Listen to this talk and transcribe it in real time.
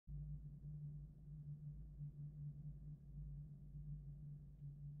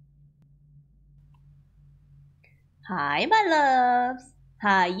Hi, my loves.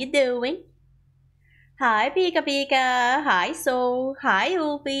 How you doing? Hi, Pika Pika. Hi, Soul. Hi,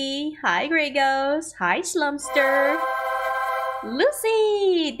 Ulfi. Hi, Gregos. Hi, Slumster.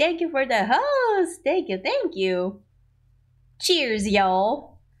 Lucy, thank you for the host. Thank you, thank you. Cheers,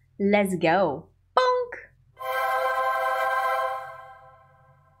 y'all. Let's go. Bonk.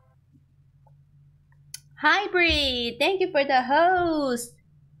 Hi, Bree. Thank you for the host.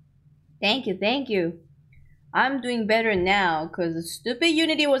 Thank you, thank you. I'm doing better now because the stupid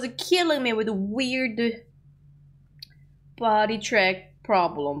Unity was killing me with a weird body track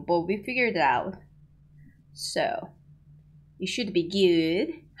problem, but we figured it out. So, it should be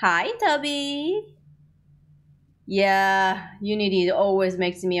good. Hi, Tubby! Yeah, Unity always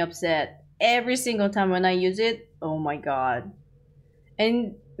makes me upset. Every single time when I use it, oh my god.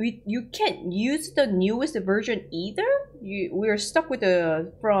 And you can't use the newest version either? We're stuck with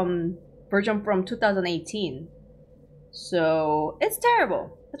the version from 2018. So, it's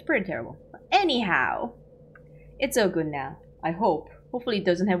terrible. It's pretty terrible. Anyhow, it's all good now. I hope. Hopefully it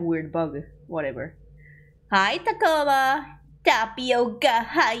doesn't have a weird bug. Whatever. Hi, Takoma. Tapioca,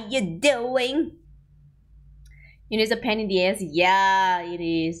 how you doing? You know, it's a pain in the ass. Yeah, it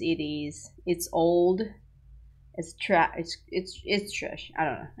is. It is. It's old. It's trash. It's trash. I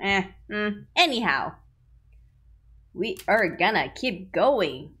don't know. Anyhow, we are gonna keep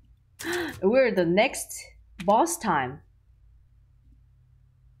going. We're the next boss time.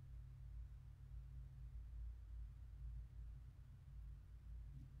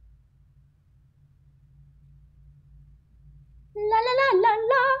 La la la la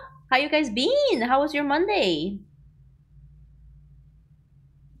la. How you guys been? How was your Monday?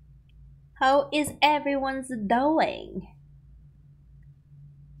 How is everyone's doing?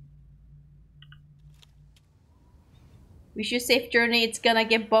 Wish you safe journey. It's gonna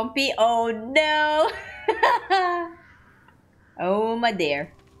get bumpy. Oh no! Oh my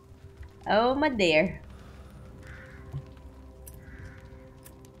dear. Oh my dear.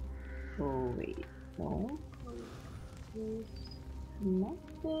 Oh wait. No.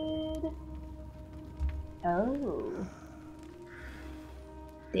 Connected. Oh.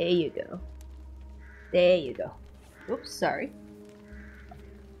 There you go. There you go. Oops, sorry.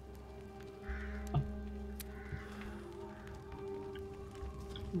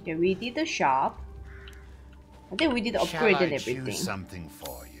 Okay, we did the shop. I think we did upgrade and everything. Choose something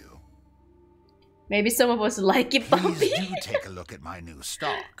for you? Maybe some of us like it bumpy. Please do take a look at my new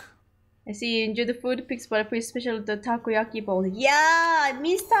stock. I see you enjoy the food pics, but I pretty special the takoyaki bowl. Yeah, I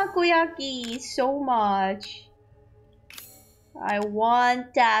miss takoyaki so much. I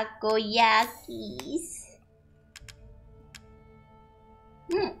want takoyakis.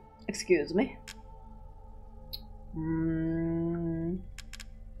 Excuse me.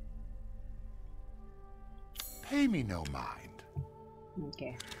 Pay me no mind.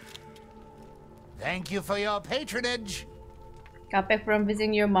 Okay. Thank you for your patronage. Got back from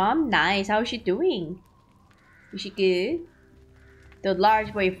visiting your mom? Nice. How's she doing? Is she good? The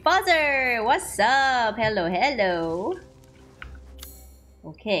large boy Fuzzer! What's up? Hello, hello.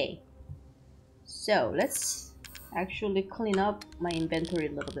 Okay. So, let's actually clean up my inventory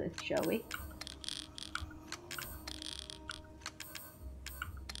a little bit, shall we?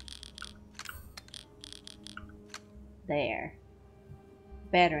 There.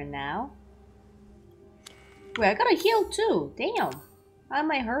 Better now. Wait, I gotta heal too. Damn. I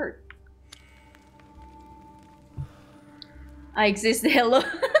might hurt. I exist. Hello.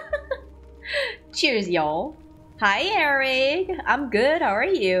 Cheers, y'all. Hi, Eric. I'm good. How are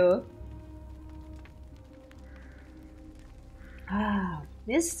you? Ah,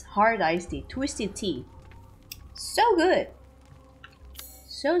 this hard iced tea, twisted tea. So good.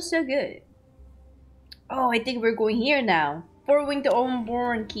 So good. Oh, I think we're going here now. Following the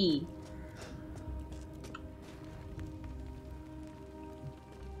unborn key.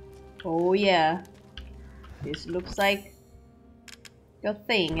 Oh yeah. This looks like the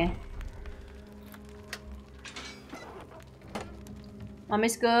thing. Mom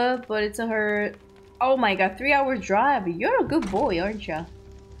is good, but it's a her. Oh my god, 3-hour drive. You're a good boy, aren't you?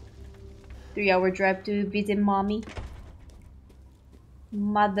 3-hour drive to visit mommy.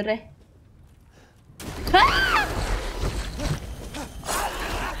 Madre. Ah!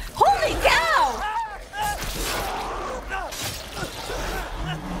 Holy cow!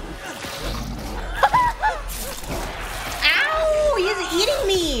 Ow! He's eating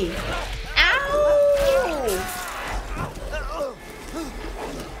me! Ow!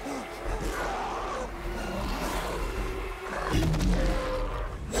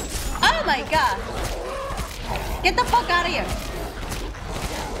 Oh my god! Get the fuck out of here!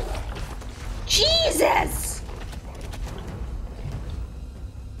 Jesus!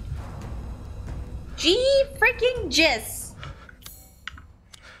 Gee freaking Jess!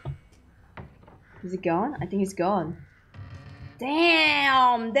 Is it gone? I think it's gone.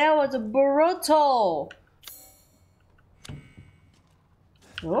 Damn, that was brutal.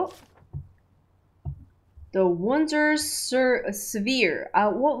 Oh. The wounds are severe. I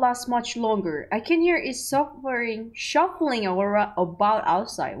won't last much longer. I can hear it shuffling about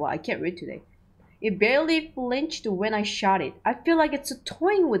outside. Well, I can't read today. It barely flinched when I shot it. I feel like it's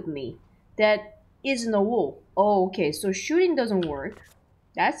toying with me. That isn't a wolf. Oh, okay, so shooting doesn't work.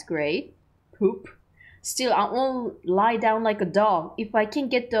 That's great. Poop. Still, I won't lie down like a dog. If I can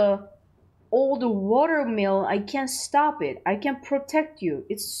get the old watermill, I can't stop it. I can protect you.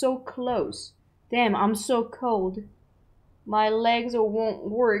 It's so close. Damn, I'm so cold. My legs won't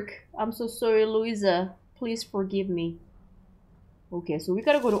work. I'm so sorry, Louisa. Please forgive me. Okay, so we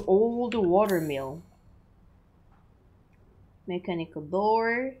gotta go to old watermill. Mechanical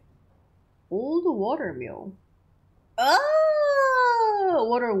door. Old watermill. Oh!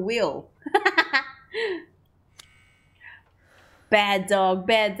 Water wheel. Bad dog,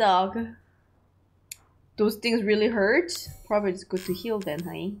 bad dog. Those things really hurt? Probably it's good to heal then,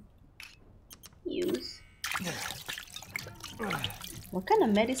 honey. Use. What kind of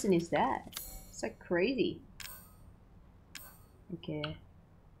medicine is that? It's like crazy. Okay.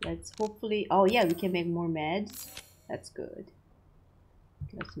 Let's hopefully... Oh yeah, we can make more meds. That's good.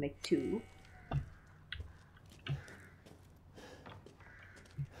 Let's make 2.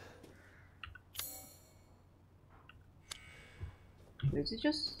 Is it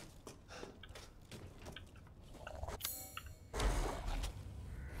just...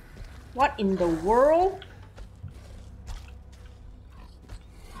 What in the world?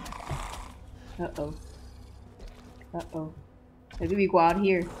 Uh-oh. Uh-oh. Maybe we go out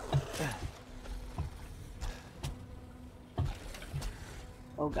here.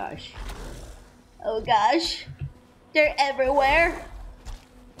 Oh gosh. Oh gosh. They're everywhere.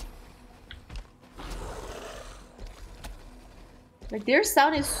 Like their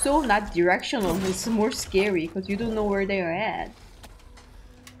sound is so not directional. It's more scary because you don't know where they are at.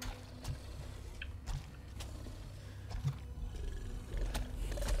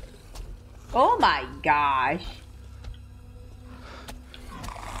 Oh my gosh.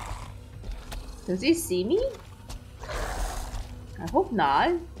 Does he see me? I hope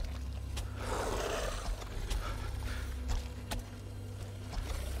not.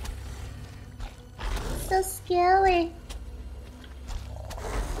 So scary.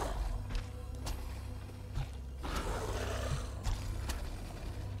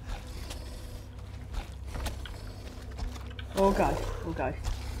 Oh gosh, oh gosh.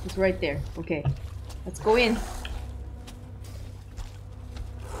 It's right there. Okay. Let's go in.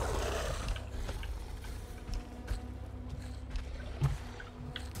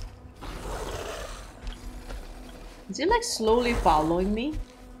 Is it like slowly following me?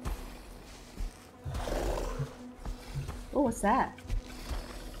 Oh, what's that?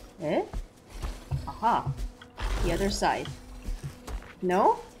 Eh? Aha. The other side.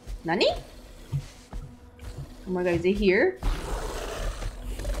 No? Nani? Oh my god, is it here?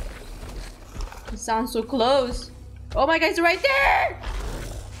 It sounds so close. Oh my god, it's right there!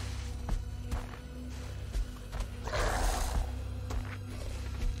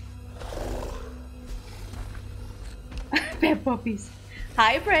 Pet puppies.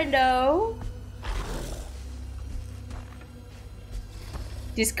 Hi, Brendo.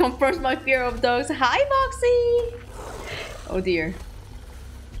 This confirms my fear of dogs. Hi, Moxie. Oh dear.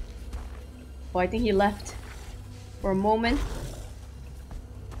 Oh, I think he left for a moment.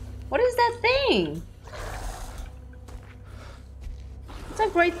 What is that thing? It's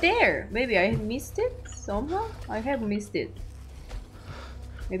like right there. Maybe I missed it somehow. I have missed it.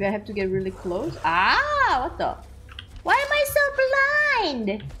 Maybe I have to get really close. Ah, what the? Why am I so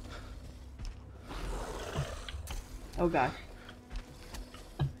blind? Oh gosh.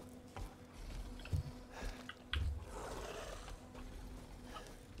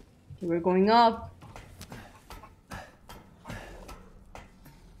 Okay, we're going up.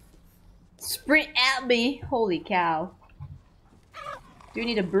 Sprint at me! Holy cow. Do you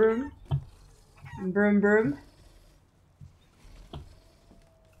need a broom? Broom, broom.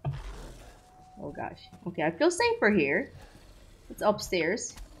 Oh gosh. Okay, I feel safer here. It's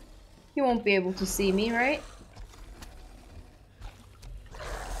upstairs. He won't be able to see me, right?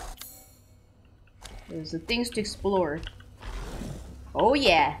 There's the things to explore. Oh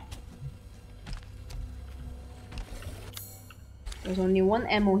yeah. There's only one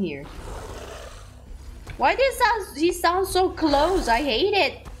ammo here. Why does he sound so close? I hate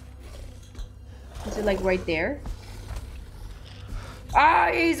it. Is it like right there? Ah,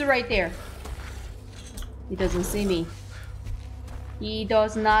 he's right there. He doesn't see me. He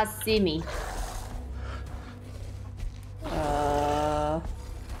does not see me.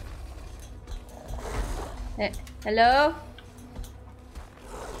 Hello?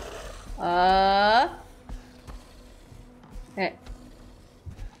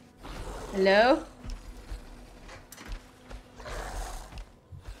 Hello?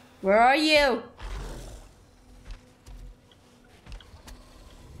 Where are you?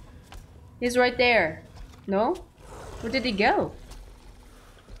 He's right there. No? Where did he go?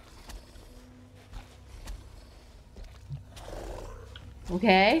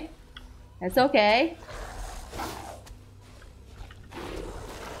 Okay. That's okay.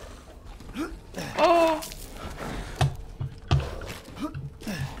 Oh!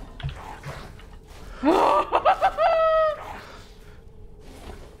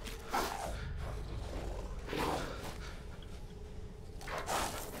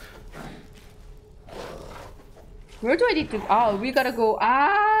 Where do I need to? Oh, we gotta go.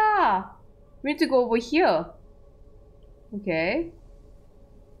 Ah! We need to go over here. Okay.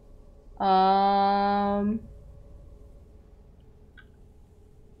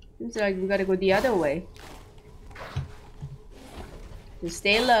 Seems like we gotta go the other way. Just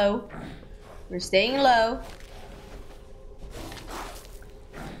stay low. We're staying low.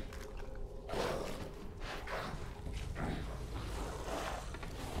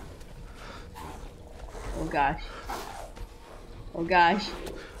 Oh gosh. Oh gosh.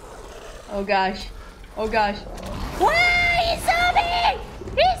 Oh gosh. Oh gosh. Why? He saw me!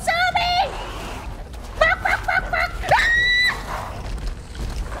 He saw me! Fuck, fuck, fuck, fuck! Ah!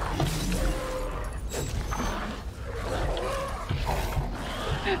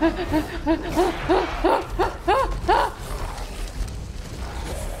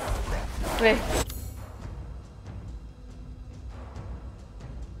 Wait.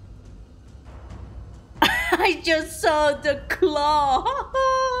 I just saw the claw.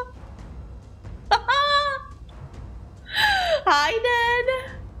 Hi, Dad.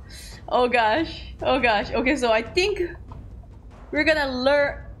 Oh gosh. Oh gosh. Okay, so I think we're gonna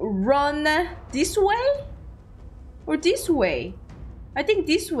run this way or this way. I think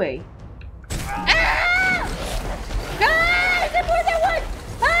this way. Ah! Ah! There's more than one.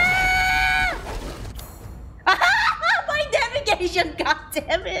 Ah! My navigation. God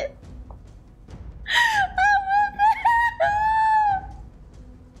damn it.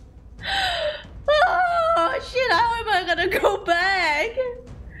 Oh shit, how am I gonna go back?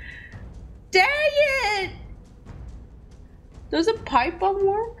 Dang it! Does a pipe bomb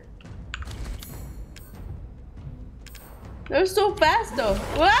work? They're so fast though.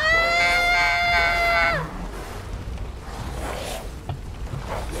 Ah!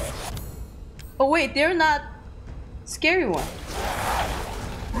 Oh wait, they're not scary one.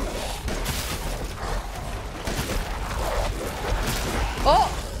 Oh!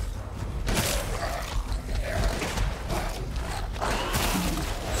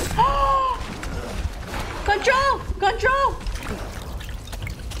 Control! Control!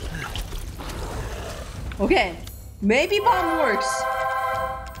 Okay, maybe bomb works.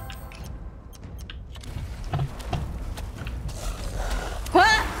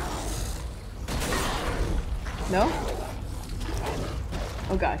 Huh? No?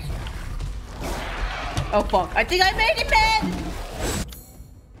 Oh gosh. Oh fuck, I think I made it, man!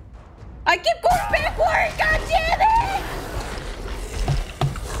 I keep going backward, god damn it!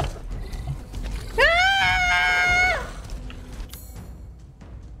 Ah!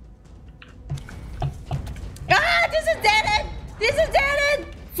 Ah, this is dead end! This is dead end!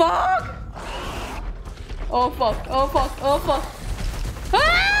 Fuck! Oh fuck, oh fuck, oh fuck.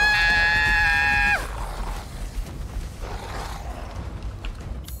 Ah!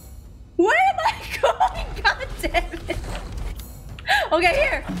 Where am I going? God damn it! Okay,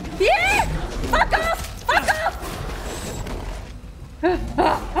 here! Here! Fuck off! Fuck off!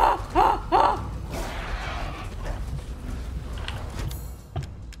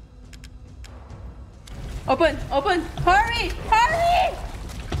 Open! Open! Hurry! Hurry!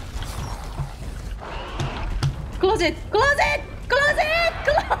 Close it! Close it! Close it!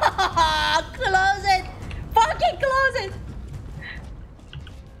 Close it! Fucking close it!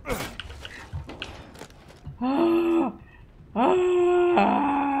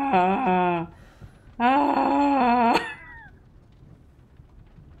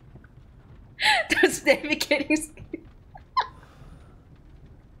 That's navigating skill.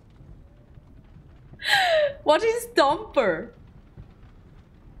 What is Stomper?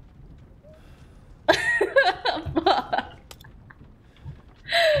 Fuck.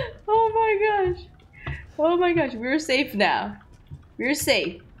 Oh my gosh. Oh my gosh, we're safe now. We're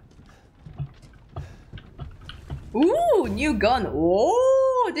safe. Ooh, new gun.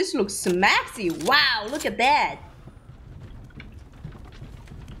 Oh, this looks smaxy. Wow, look at that.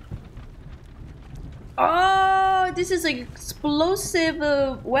 Oh, this is explosive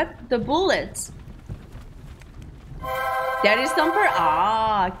the bullets. That is Thumper.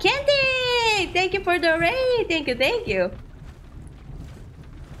 Ah, Candy! Thank you for the raid. Thank you, thank you.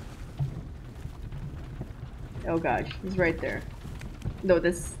 Oh gosh, he's right there. No,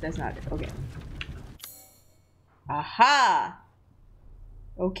 that's not it. Okay. Aha!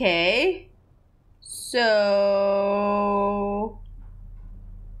 Okay. So...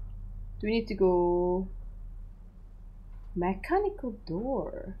 do we need to go... mechanical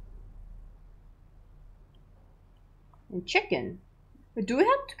door? And chicken. But do we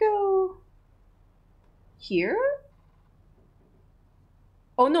have to go... here?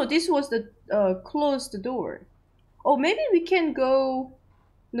 Oh no, this was the... close the door. Oh, maybe we can go...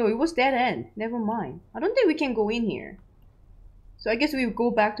 no, it was dead end. Never mind. I don't think we can go in here. So I guess we go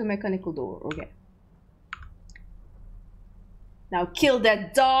back to mechanical door. Okay. Now kill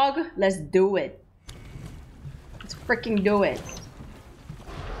that dog. Let's do it. Let's freaking do it.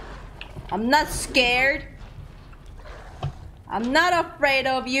 I'm not scared. I'm not afraid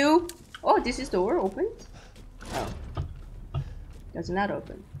of you. Oh, this is the door opened? Oh. Does not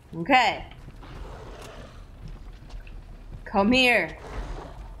open. Okay. Come here.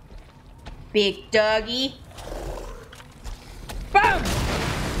 Big doggy. Boom!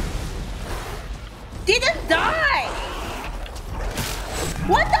 Didn't die!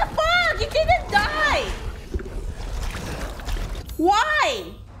 What the fuck? He didn't die! Why?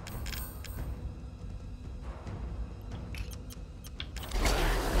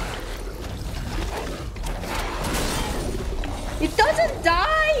 It doesn't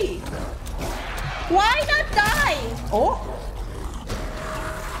die! Why not die? Oh!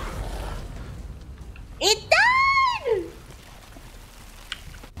 It died!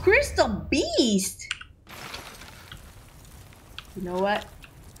 Crystal Beast! You know what?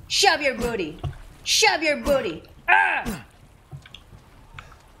 Shove your booty! Shove your booty! Ah!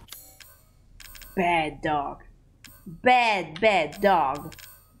 Bad dog. Bad dog.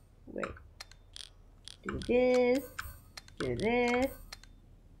 Wait. Do this. Do this.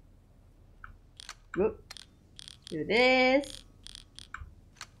 Whoop. Do this.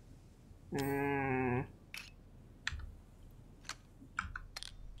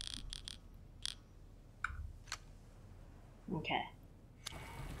 Okay.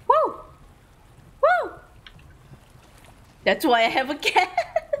 Woo! Woo! That's why I have a cat.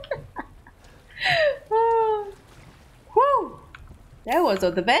 Woo! That was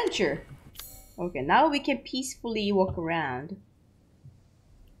an adventure. Okay, now we can peacefully walk around.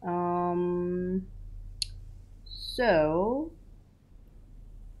 So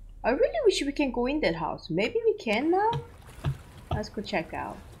I really wish we can go in that house. Maybe we can now? Let's go check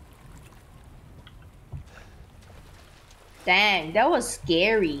out. Dang, that was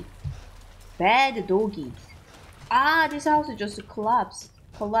scary. Bad doggies. Ah, this house is just collapsed.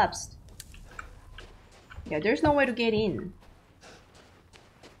 Yeah, there's no way to get in.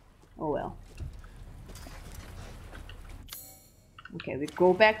 Oh well. Okay, we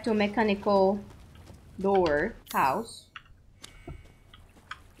go back to mechanical door house.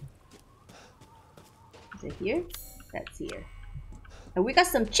 Is it here? That's here. And we got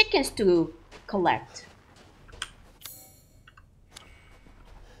some chickens to collect.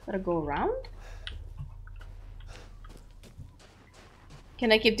 Gotta go around?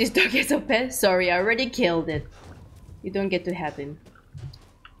 Can I keep this dog as a pet? Sorry, I already killed it. You don't get to have him.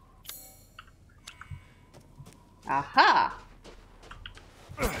 Aha!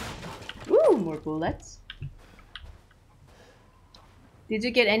 Ooh, more bullets. Did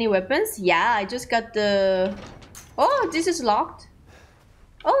you get any weapons? Yeah, I just got the... Oh, this is locked.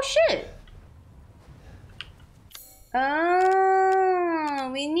 Oh, shit. Oh,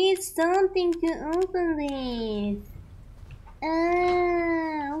 we need something to open this.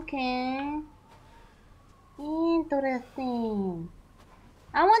 Ah, okay. Interesting.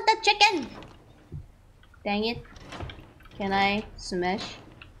 I want the chicken. Dang it. Can I smash?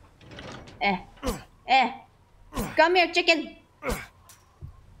 Come here, chicken.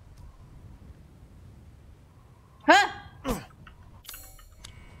 Huh?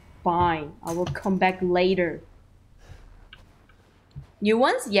 Fine, I will come back later. New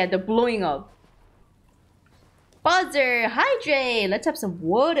ones? Yeah, they're blowing up. Buzzer, hydrate. Let's have some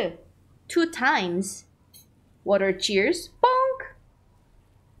water. 2 times. Water, cheers. Bonk.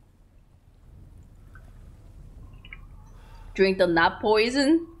 Drink the nut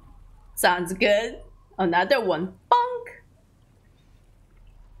poison. Sounds good. Another one. Bonk.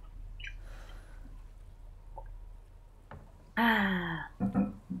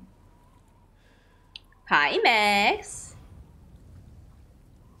 Hi, Max.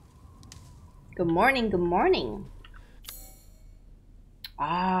 Good morning, good morning.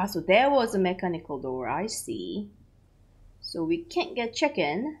 Ah, so there was a mechanical door, I see. So we can't get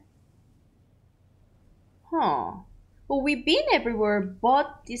chicken. Huh. Well, we've been everywhere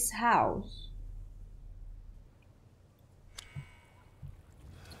but this house.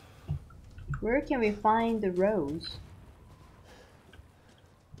 Where can we find the rose?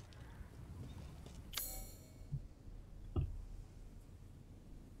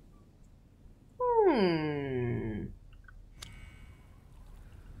 Hmm.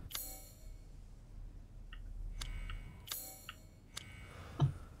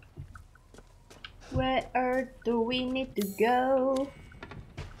 Where do we need to go?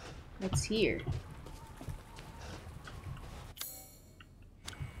 What's here?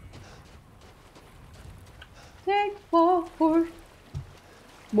 Take forward.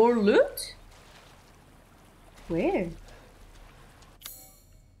 More loot? Where?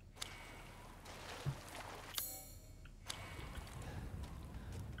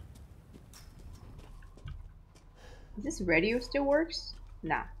 Is this radio still works?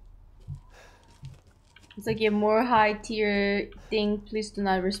 Nah. It's like a more high tier thing. Please do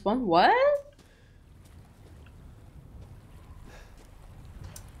not respond. What?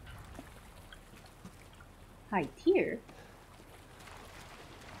 High tier?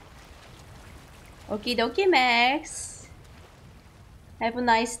 Okie dokie, Max. Have a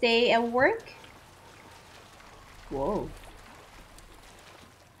nice day at work. Whoa.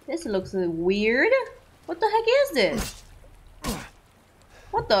 This looks weird. What the heck is this?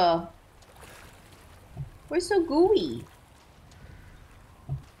 What the? We're so gooey.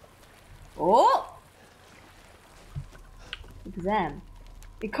 Oh! Exam.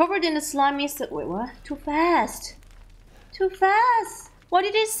 It covered in the slimy. Wait, what? Too fast. Too fast. What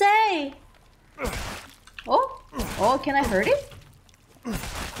did it say? Oh? Oh, can I hurt it?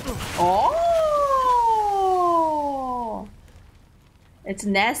 Oh! It's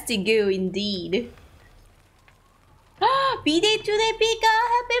nasty goo indeed. B-Day today, Pika!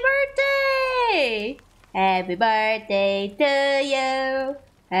 Happy birthday! Happy birthday to you!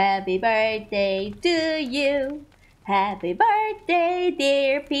 Happy birthday to you! Happy birthday,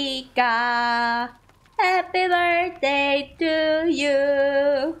 dear Pika! Happy birthday to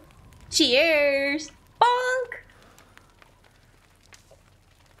you! Cheers! Bonk!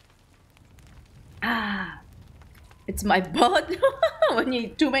 Ah, it's my butt when you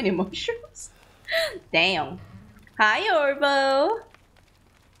eat too many mushrooms. Damn. Hi, Orbo.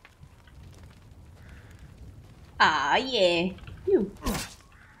 Ah, yeah. You.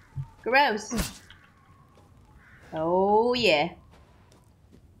 Gross. Oh, yeah.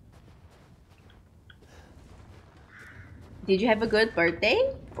 Did you have a good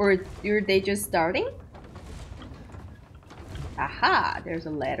birthday? Or your day just starting? Aha, there's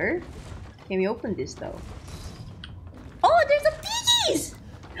a letter. Can we open this though? Oh, there's a piggies!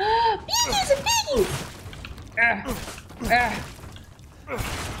 Piggies and piggies!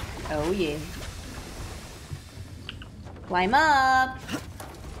 Oh yeah. Climb up.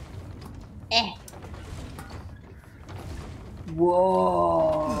 Eh.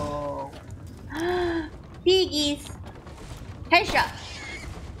 Whoa. Piggies. Headshot.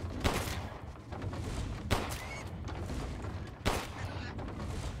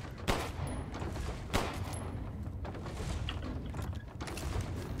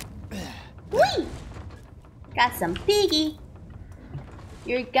 Whee! Got some piggy.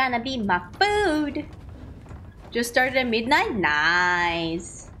 You're gonna be my food. Just started at midnight?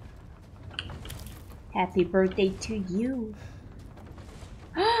 Nice. Happy birthday to you.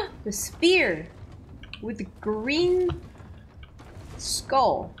 The spear with the green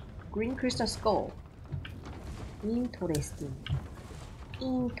skull. Green crystal skull. Interesting.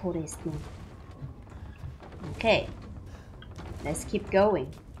 Interesting. Okay. Let's keep going.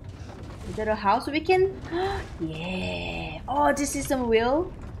 Is there a house we can? Yeah. Oh, this is some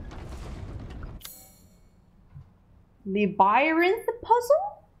wheel. Labyrinth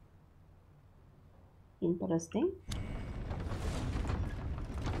puzzle? Interesting.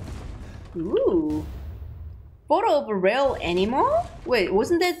 Ooh. Photo of a real animal? Wait,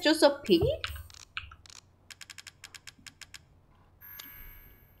 wasn't that just a pig?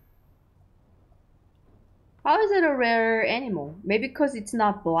 How is it a rare animal? Maybe because it's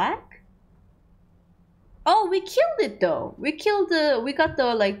not black? Oh, we killed it though. We got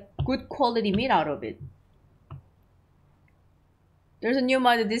the like good quality meat out of it. There's a new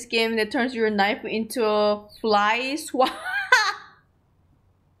mod in this game that turns your knife into a fly swat.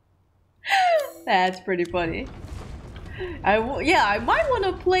 That's pretty funny. Yeah, I might want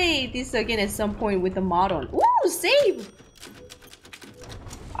to play this again at some point with the mod on. Ooh, save!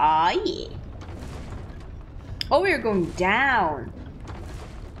 Ah, yeah. Oh, we're going down.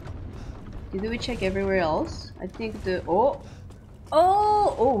 Did we check everywhere else? I think the... Oh!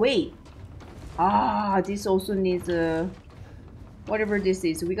 Oh! Oh, wait. Ah, this also needs a... Whatever this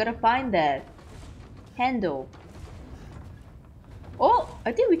is. We gotta find that. Handle. Oh!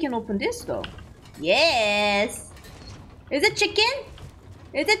 I think we can open this though. Yes! Is it chicken?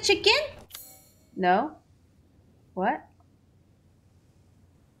 Is it chicken? No? What?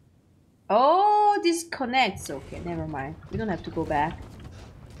 Oh, this connects. Okay, never mind. We don't have to go back.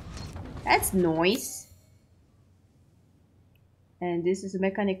 That's noise. And this is a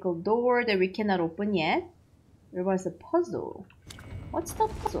mechanical door that we cannot open yet. There was a puzzle. What's the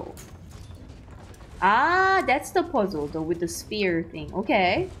puzzle? Ah, that's the puzzle though with the sphere thing.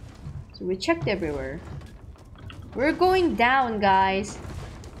 Okay. So we checked everywhere. We're going down, guys.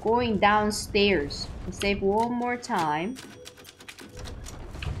 Going downstairs. We'll save one more time.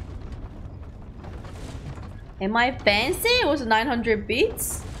 Am I fancy? It was 900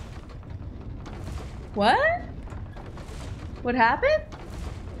 bits? What? What happened?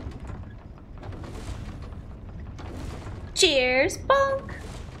 Cheers, bonk!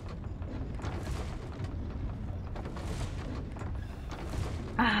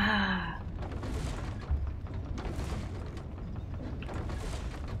 Ah.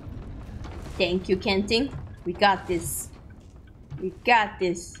 Thank you, Kenting. We got this. We got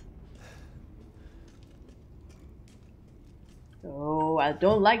this. Oh, I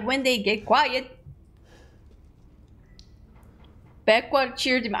don't like when they get quiet. Backward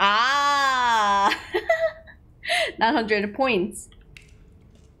cheered him. Ah! 900 points.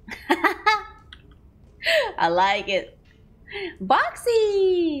 I like it.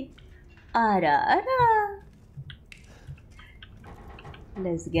 Boxy! Ara ara.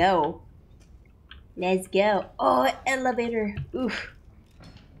 Let's go. Let's go. Oh, elevator. Oof.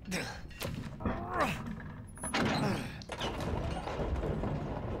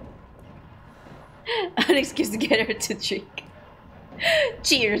 An excuse to get her to drink.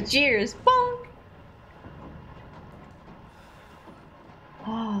 Cheers, cheers, bonk.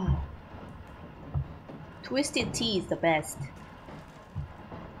 Oh. Twisted tea is the best.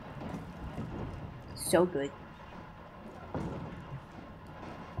 So good.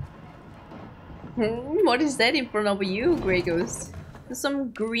 What is that in front of you, Grey Ghost? Some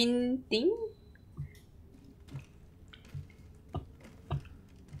green thing?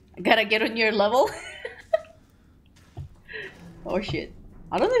 I gotta get on your level. Oh shit.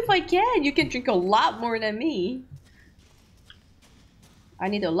 I don't know if I can. You can drink a lot more than me. I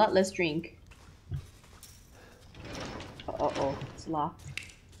need a lot less drink. Uh-oh, it's locked.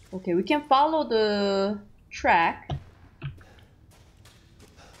 Okay, we can follow the track.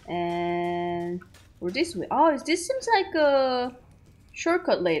 And... or this way. Oh, this seems like a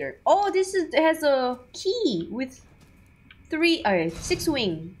shortcut later. Oh, this is has a key with 6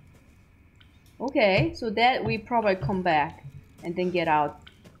 wing. Okay, so that we probably come back and then get out.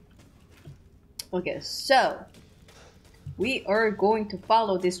 Okay, so we are going to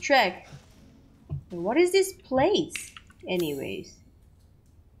follow this track. What is this place, anyways?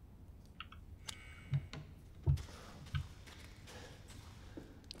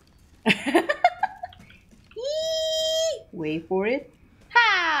 Wait for it.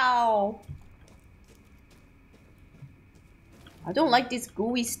 How? I don't like this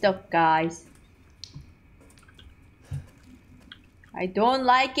gooey stuff, guys. I don't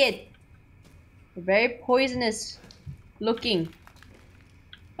like it. Very poisonous looking.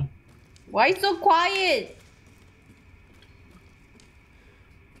 Why so quiet?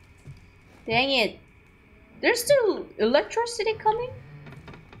 Dang it. There's still electricity coming?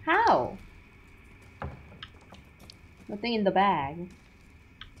 How? Nothing in the bag.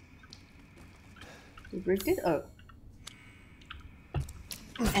 You break it? Oh.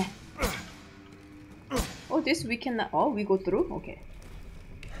 Eh. Oh, this we can. Oh, we go through? Okay.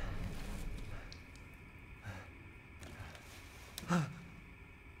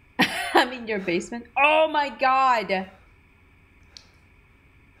 I'm in your basement. Oh my god!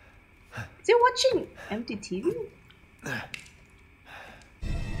 Is he watching empty TV?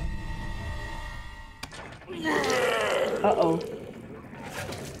 Uh-oh.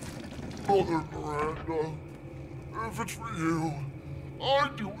 Mother Miranda, if it's for you,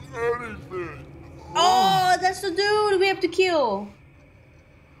 I'd do anything. Oh, that's the dude we have to kill.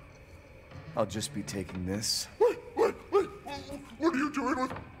 I'll just be taking this. Wait. What are you doing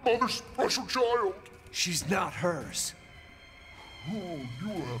with Mother's special child? She's not hers. Oh, you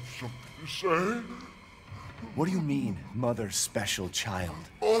have something to say? What do you mean, mother's special child?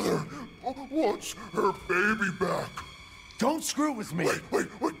 Mother wants her baby back. Don't screw with me! Wait,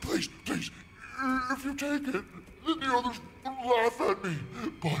 please. If you take it, then the others will laugh at me.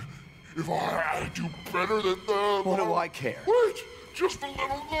 But if I do better than them... What do I care? Wait, just a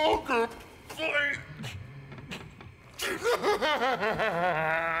little longer, please.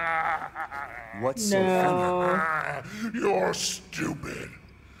 What's so funny? You're stupid.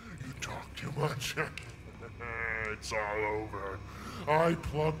 You talk too much. It's all over. I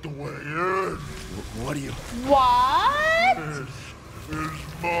plugged the way in. What do you... What? This is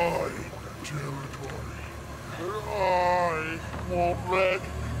my territory. And I won't let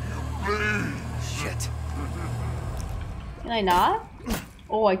you leave. Shit. Can I not?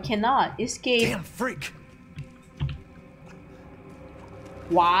 Oh, I cannot. Escape. Damn freak!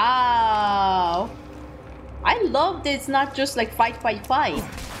 Wow. I love that it's not just like fight.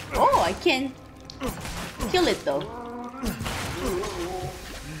 Oh, I can kill it though.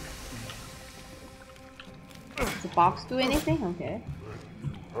 Does the box do anything? Okay.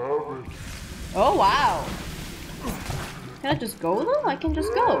 Oh, wow. Can I just go though? I can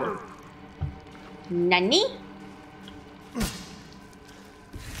just go. Nani?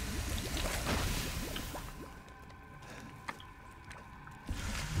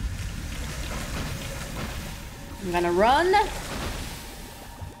 I'm gonna run.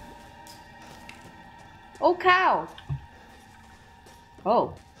 Oh, cow.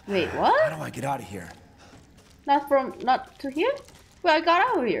 Oh, wait, what? How do I get out of here? Not to here? Well, I got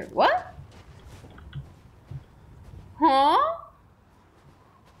out of here. What? Huh?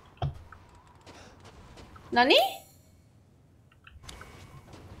 Nani?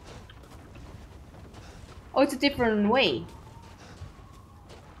 Oh, it's a different way.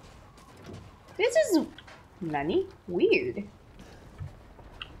 This is... Nani? Weird.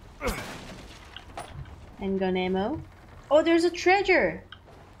 Handgun ammo. Oh, there's a treasure!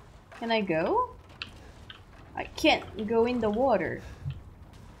 Can I go? I can't go in the water.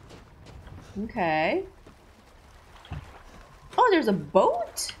 Okay. Oh, there's a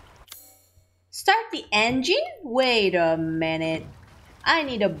boat? Start the engine? Wait a minute. I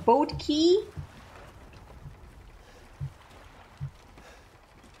need a boat key.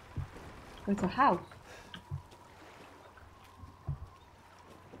 It's a house.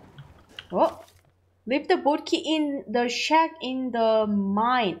 Oh, leave the boat key in the shack in the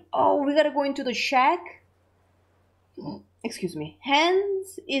mine. Oh, we gotta go into the shack. Excuse me.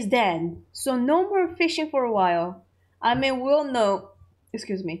 Hans is dead, so no more fishing for a while. I mean, we'll know.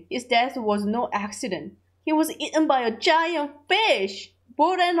 Excuse me. His death was no accident. He was eaten by a giant fish,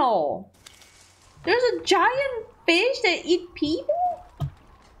 boat and all. There's a giant fish that eat people?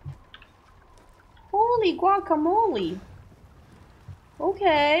 Holy guacamole.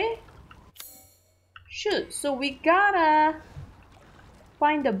 Okay. Shoot, so we gotta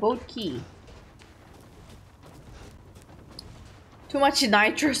find the boat key. Too much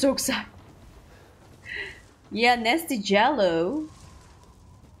nitrous oxide. Yeah, nasty jello.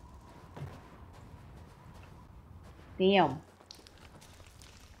 Damn.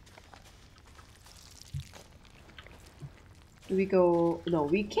 Do we go? No,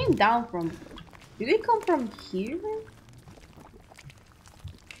 we came down from... Did we come from here?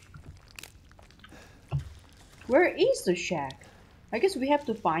 Where is the shack? I guess we have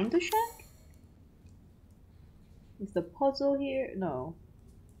to find the shack? Is the puzzle here? No.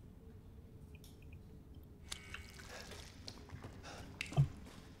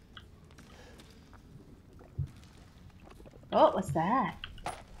 Oh, what's that?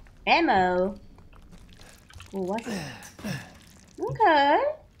 Ammo. Oh, what's it? Okay.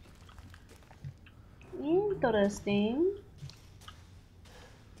 Interesting.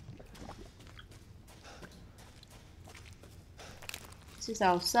 This is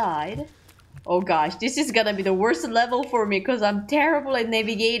outside. Oh gosh, this is gonna be the worst level for me because I'm terrible at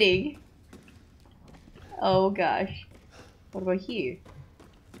navigating. Oh gosh. What about here?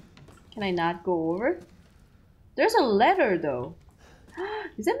 Can I not go over? There's a ladder though.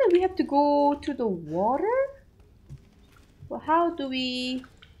 Does that mean we have to go to the water? Well, how do we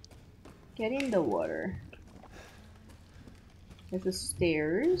get in the water? There's the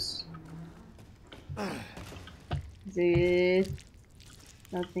stairs. Is it...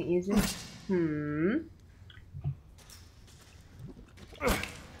 Nothing, is it?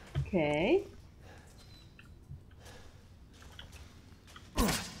 Okay.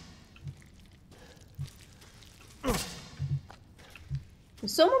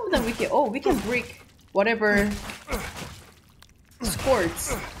 Some of them we can... Oh, we can break whatever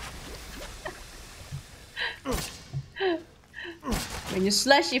squirts. When you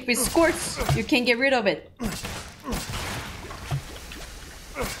slash, if it squirts, you can get rid of it.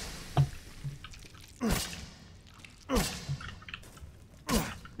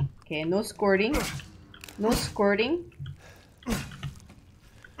 Okay, no squirting. No squirting.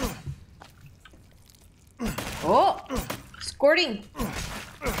 Oh! Squirting!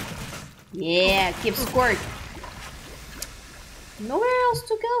 Yeah, keep squirt. Nowhere else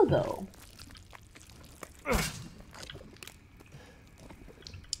to go though.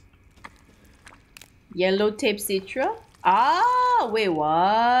 Yellow tape Sitra? Ah, wait,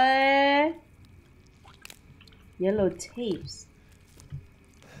 what? Yellow tapes.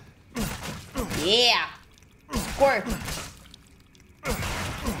 Yeah! Squirt!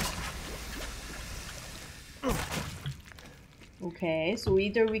 Okay, so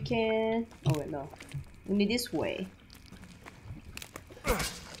either we can... Oh wait, no. Only this way.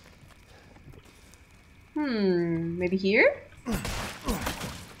 Maybe here?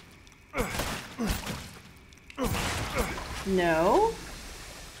 No.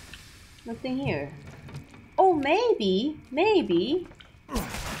 Nothing here. Oh, maybe. Maybe.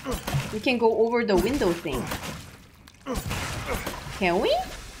 We can go over the window thing. Can we?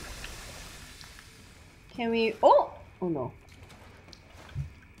 Can we? Oh! Oh no.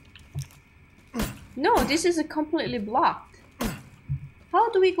 No, this is completely blocked. How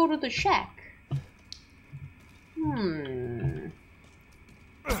do we go to the shack?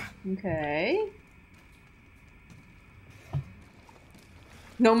 Okay.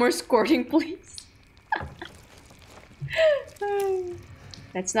 No more squirting, please.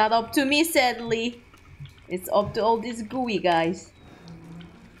 That's not up to me, sadly. It's up to all these gooey guys.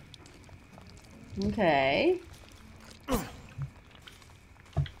 Okay.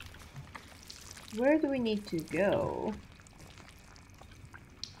 Where do we need to go?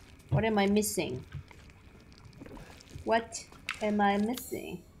 What am I missing? What am I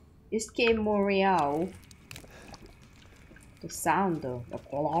missing? Escape Morial. The sound of the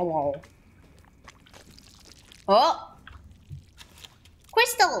Oh!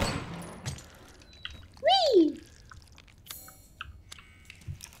 Crystal! Whee!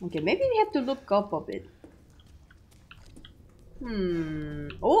 Okay, maybe we have to look up a bit.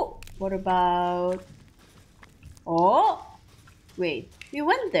 Oh! What about... Oh! Wait, we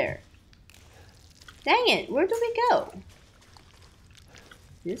went there. Dang it, where do we go?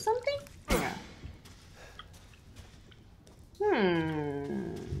 Is this something? Yeah.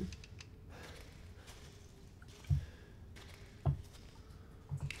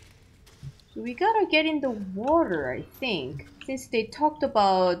 So we gotta get in the water, I think. Since they talked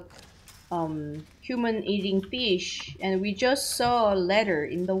about human eating fish, and we just saw a letter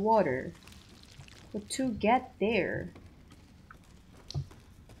in the water. But to get there...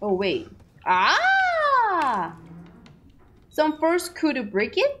 Oh wait. Ah! Some force could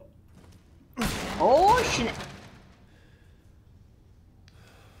break it? Oh shit.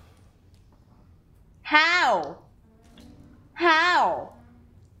 How? How?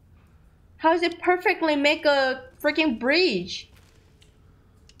 How does it perfectly make a freaking bridge?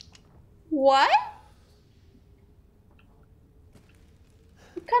 What?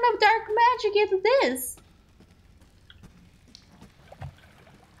 What kind of dark magic is this?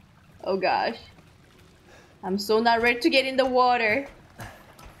 Oh gosh. I'm so not ready to get in the water.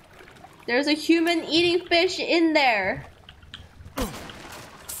 There's a human eating fish in there.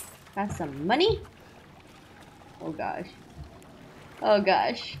 Got some money? Oh gosh. Oh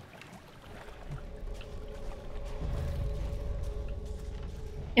gosh.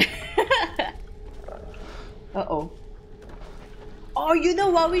 Uh-oh. Oh, you know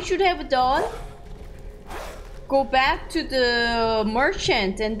what we should have done? Go back to the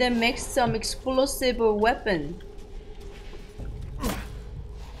merchant and then make some explosive weapon.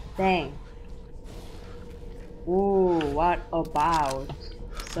 Dang. Ooh, what about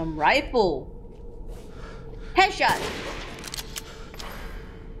some rifle? Headshot!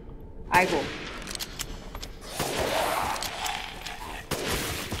 I go.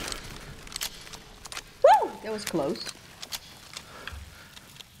 Woo! That was close.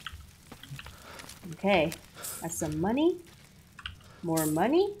 Okay. Got some money. More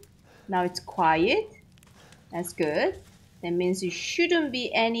money. Now it's quiet. That's good. That means there shouldn't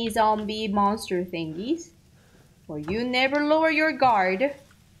be any zombie monster thingies. Well, you never lower your guard.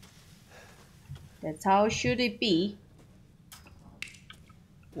 That's how should it be.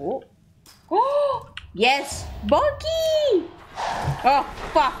 Oh. Oh! Yes! Bucky! Oh,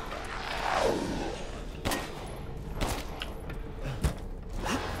 fuck!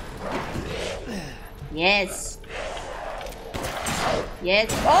 Yes. Yes.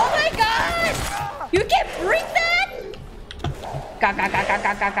 Oh my god! You can bring that?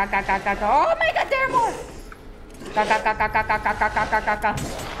 Oh my god, there are more!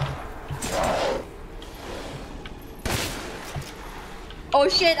 Oh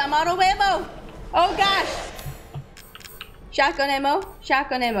shit, I'm out of ammo! Oh gosh! Shotgun ammo,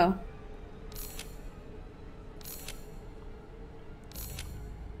 shotgun ammo.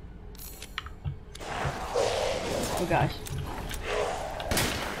 Oh gosh.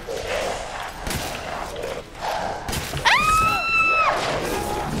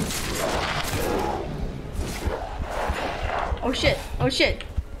 Oh shit, oh shit.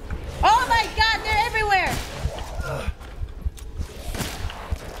 Oh my god, they're everywhere!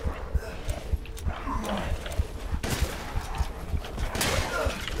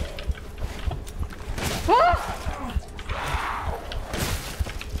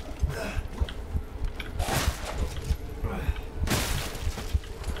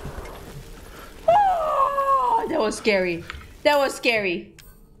 Oh, that was scary. That was scary.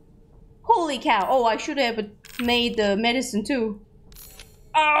 Holy cow. Oh, I should have made the medicine too.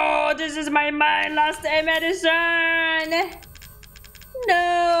 Oh, this is my last medicine.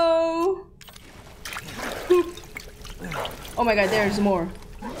 No. Oh my god, there's more.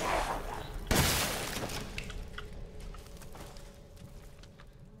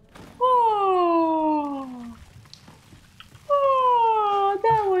 Oh. Oh,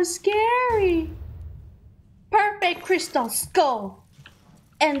 that was scary. Perfect crystal skull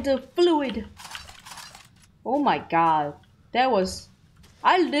and the fluid. Oh my god, that was...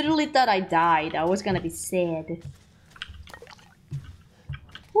 I literally thought I died. I was gonna be sad.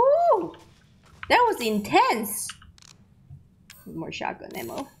 Woo! That was intense. More shotgun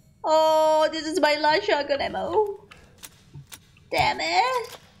ammo. Oh, this is my last shotgun ammo. Damn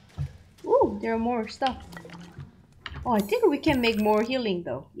it. Ooh, there are more stuff. Oh, I think we can make more healing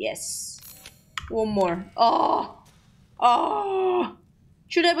though. Yes. One more. Oh. Oh.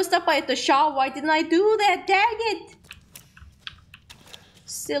 Should I have stopped by at the shop? Why didn't I do that? Dang it.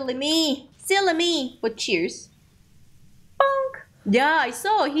 Silly me. Silly me. But cheers. Bonk. Yeah, I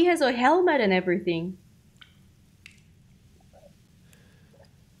saw. He has a helmet and everything.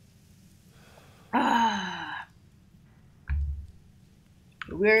 Ah.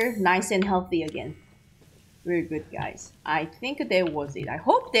 We're nice and healthy again. We're good, guys. I think that was it. I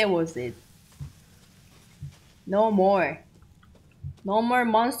hope that was it. No more. No more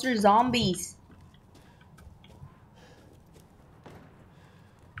monster zombies.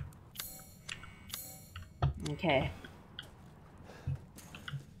 Okay.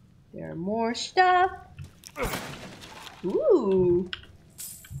 There are more stuff. Ooh.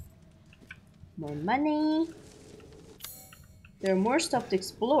 More money. There are more stuff to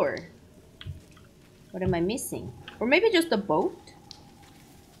explore. What am I missing? Or maybe just a boat?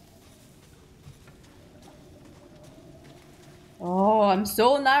 Oh, I'm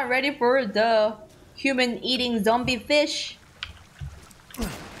so not ready for the human-eating zombie fish.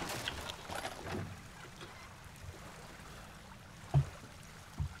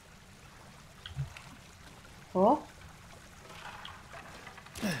 Oh?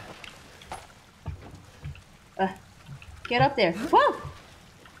 Get up there. Whoa!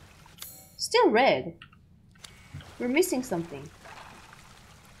 Still red. We're missing something.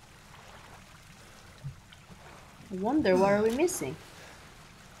 I wonder what are we missing?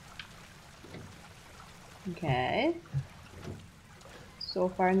 Okay. So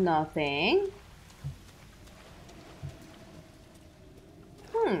far nothing.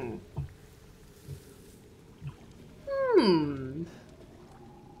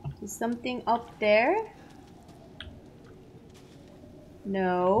 Is something up there?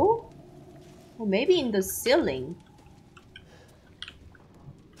 No. Or maybe in the ceiling.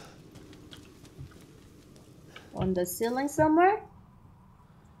 On the ceiling somewhere?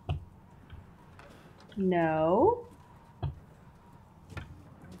 No.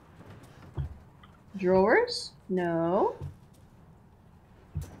 Drawers? No.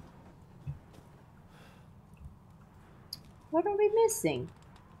 What are we missing?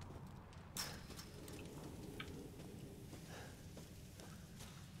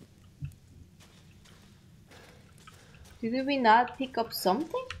 Did we not pick up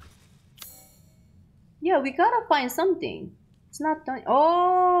something? Yeah, we gotta find something. It's not done.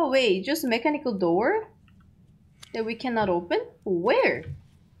 Oh, wait, just a mechanical door that we cannot open? Where?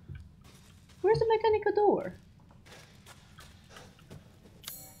 Where's the mechanical door?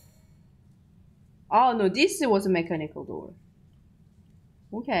 Oh, no, this was a mechanical door.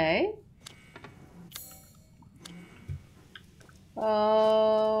 Okay.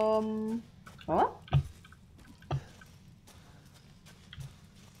 Huh?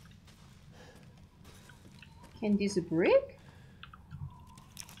 Can this break?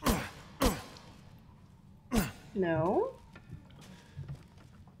 No.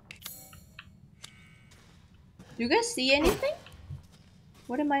 Do you guys see anything?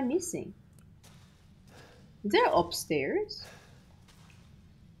 What am I missing? Is there upstairs?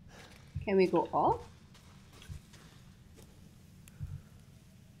 Can we go up?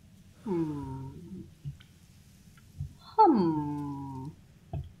 Hmm.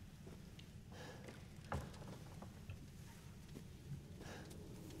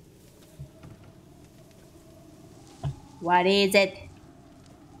 What is it?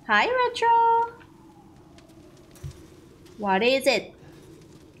 Hi, Retro. What is it?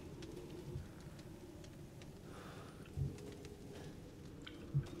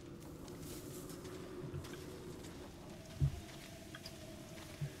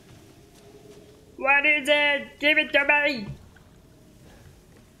 What is it? Give it to me.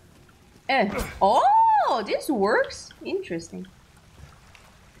 Oh, this works. Interesting.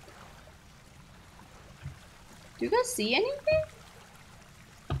 Do you guys see anything?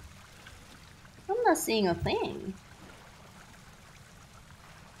 I'm not seeing a thing.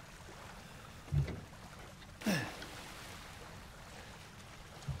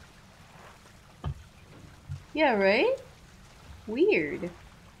 Yeah, right? Weird.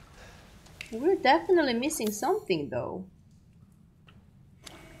 We're definitely missing something though.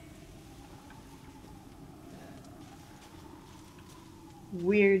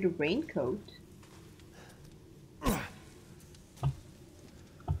 Weird raincoat.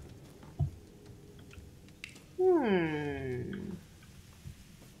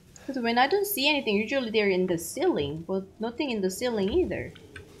 Because when I don't see anything, usually they're in the ceiling, but nothing in the ceiling either.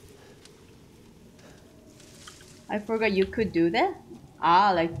 I forgot you could do that.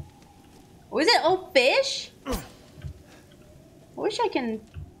 Ah, like... Was it all fish? I wish I can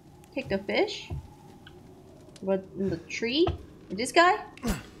take the fish. But in the tree? This guy?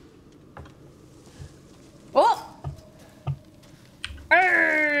 Oh!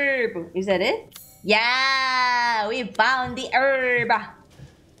 Herb! Is that it? Yeah! We found the herb!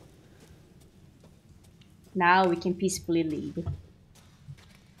 Now we can peacefully leave.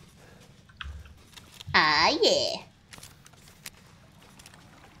 Ah, yeah!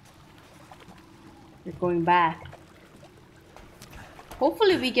 We're going back.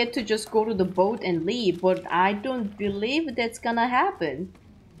 Hopefully we get to just go to the boat and leave, but I don't believe that's gonna happen.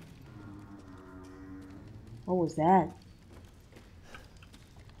 What was that?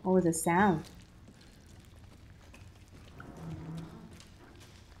 What was the sound?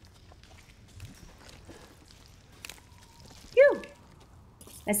 Phew!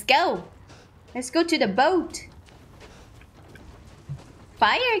 Let's go! Let's go to the boat!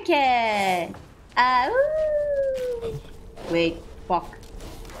 Fire cat! Wait, fuck.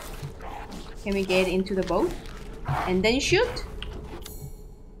 Can we get into the boat? And then shoot?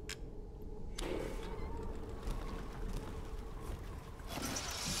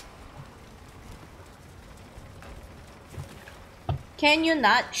 Can you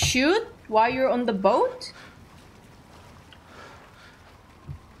not shoot while you're on the boat?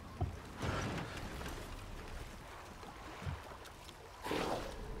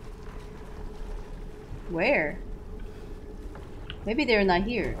 Where? Maybe they're not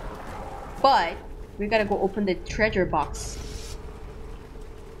here. But we gotta go open the treasure box.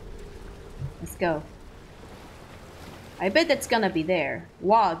 Let's go. I bet that's gonna be there.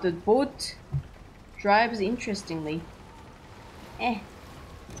 Wow, the boat drives interestingly. Can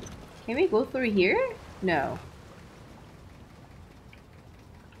we go through here? No.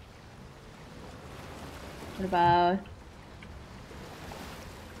 What about...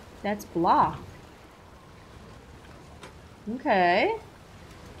 That's blocked. Okay.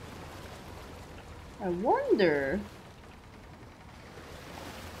 I wonder...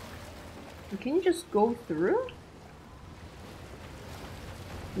 Can you just go through?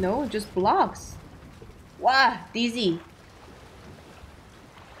 No, just blocks. Wow, dizzy.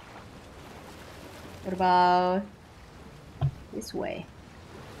 What about this way?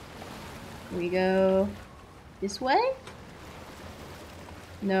 Here we go. This way?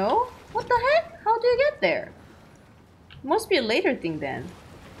 No? What the heck? How do you get there? Must be a later thing then.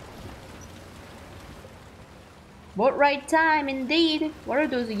 What right time indeed? What are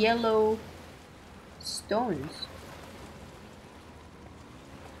those yellow stones?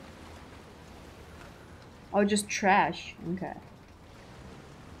 Oh, just trash. Okay.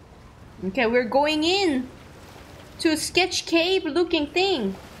 Okay, we're going in to a sketch cave looking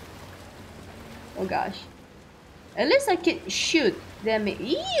thing. Oh gosh. At least I can shoot them.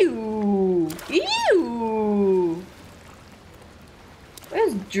 Ew! Ew!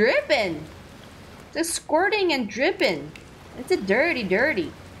 It's dripping. It's squirting and dripping. It's a dirty,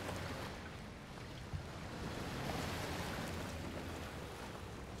 dirty.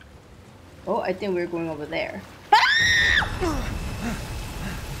 Oh, I think we're going over there.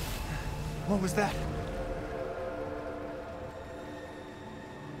 What was that?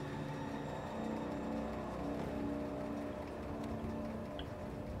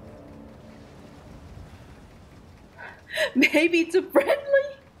 Maybe it's a friendly?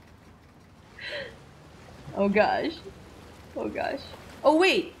 Oh gosh. Oh gosh. Oh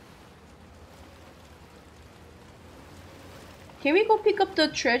wait! Can we go pick up the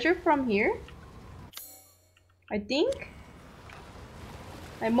treasure from here? I think?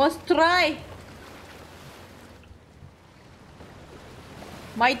 I must try!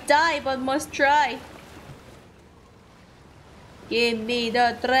 Might die, but must try. Give me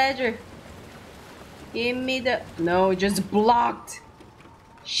the treasure. Give me the... No, just blocked.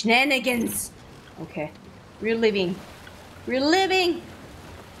 Shenanigans. Okay. We're living. We're living!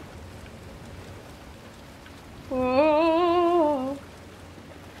 Oh.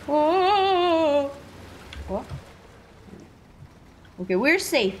 Oh. What? Okay, we're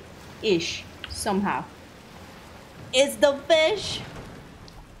safe-ish. Somehow. It's the fish!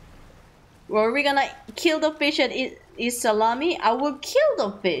 Are we gonna kill the fish and eat salami? I will kill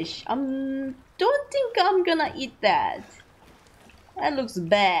the fish. Don't think I'm gonna eat that. That looks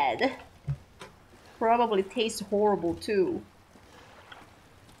bad. Probably tastes horrible too.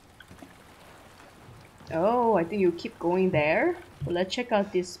 Oh, I think you keep going there. Well, let's check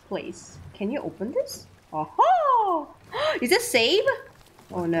out this place. Can you open this? Oh, is it save?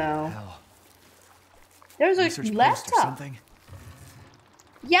 Oh no. Hell. There's a Research post or laptop. something?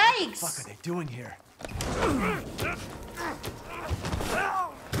 Yikes! What the fuck are they doing here?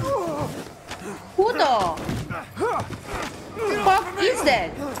 Who the fuck is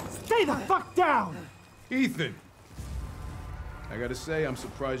that? Stay the fuck down! Ethan! I gotta say, I'm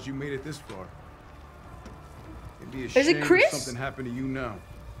surprised you made it this far. It'd be a Is it shame if Chris? something happened to you now.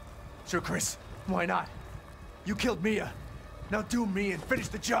 Sure, Chris. Why not? You killed Mia. Now do me and finish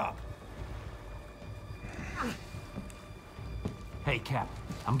the job. Hey, Cap.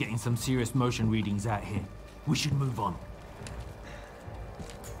 I'm getting some serious motion readings out here. We should move on.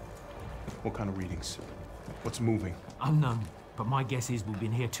 What kind of readings? What's moving? Unknown, but my guess is we've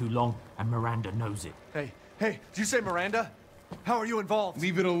been here too long, and Miranda knows it. Hey, did you say Miranda? How are you involved?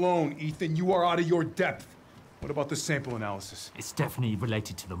 Leave it alone, Ethan. You are out of your depth. What about the sample analysis? It's definitely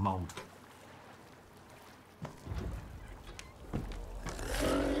related to the mold.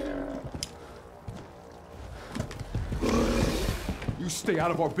 You stay out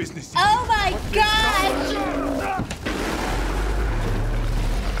of our business. Oh my god!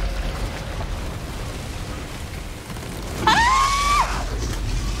 Ah!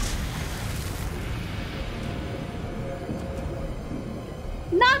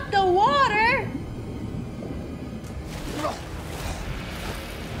 Not the water!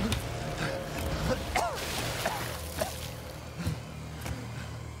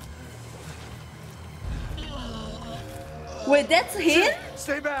 Wait, that's him?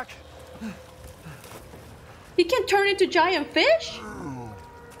 Stay back! He can turn into giant fish?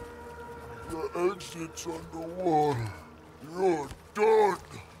 The exit's underwater. You're done.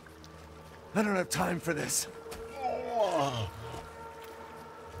 I don't have time for this.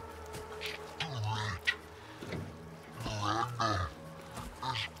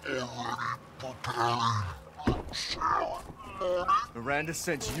 Miranda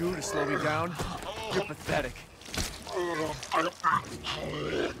sent you to slow me down? You're pathetic.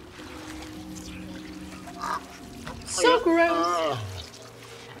 So gross.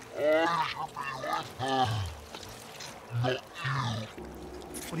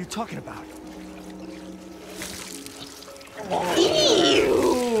 What are you talking about?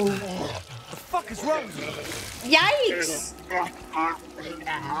 Ew! The fuck is wrong with you? Yikes!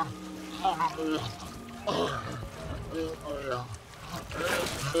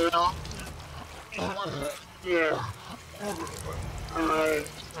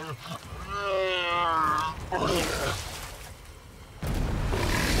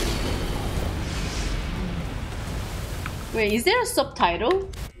 Wait, is there a subtitle?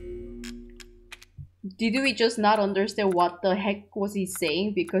 Did we just not understand what the heck was he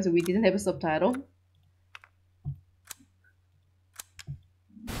saying because we didn't have a subtitle?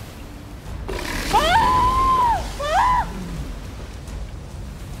 Ah! Ah!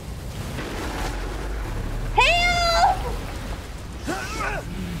 Help!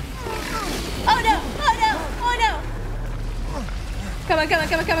 Oh no! Oh no! Oh no! Come on, come on,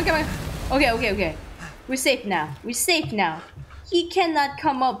 come on, come on, come on. Okay, okay, okay. We're safe now. We're safe now. He cannot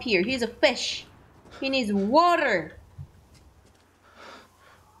come up here. He's a fish. He needs water.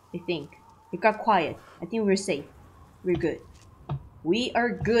 I think. It got quiet. I think we're safe. We're good. We are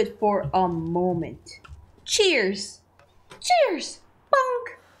good for a moment. Cheers! Cheers!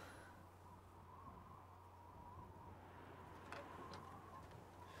 Bonk!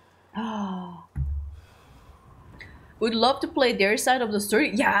 Would love to play their side of the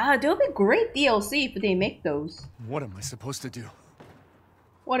story. Yeah, they'll be great DLC if they make those. What am I supposed to do?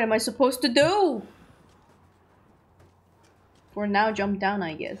 What am I supposed to do? For now, jump down,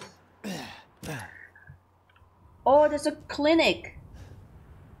 I guess. Oh, there's a clinic.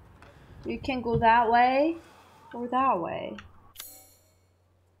 You can go that way or that way.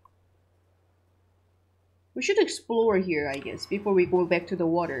 We should explore here, I guess, before we go back to the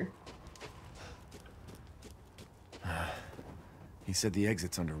water. He said the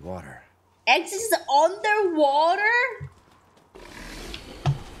exit's underwater. Exit is underwater?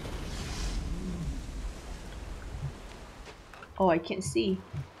 Oh, I can't see.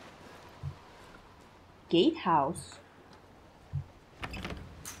 Gatehouse.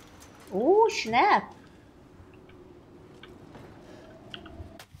 Oh, snap.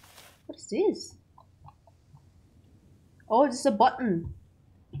 What is this? Oh, this is a button.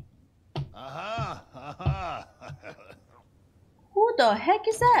 Aha! Aha! Who the heck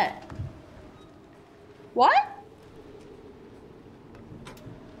is that? What?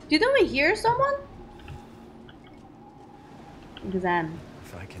 Didn't we hear someone? Exam.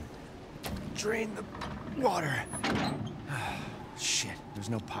 If I can drain the water. Shit, there's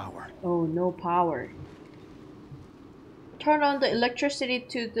no power. Oh, no power. Turn on the electricity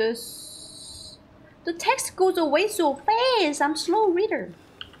to this. The text goes away so fast. I'm slow reader.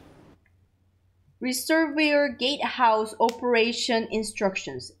 Reservoir gatehouse operation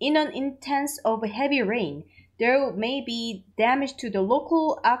instructions. In an intense of heavy rain, there may be damage to the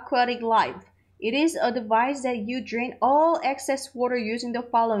local aquatic life. It is advised that you drain all excess water using the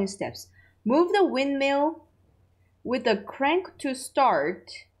following steps. Move the windmill with the crank to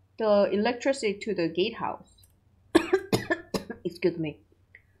start the electricity to the gatehouse. Excuse me.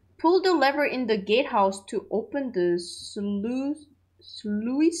 Pull the lever in the gatehouse to open the sluice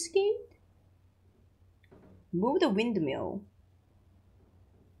gate. Move the windmill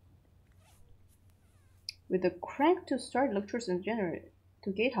with the crank to start electricity generator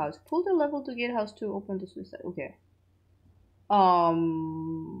to gatehouse. Pull the lever to gatehouse to open the sluice. Okay.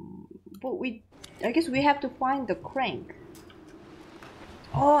 But I guess we have to find the crank.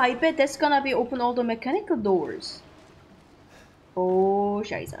 Oh, I bet that's gonna be open all the mechanical doors. Oh,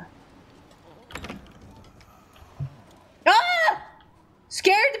 Scheiße. Ah!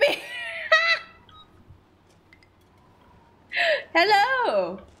 Scared me!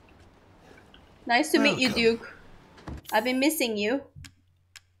 Hello! Nice to meet you, Duke. I've been missing you.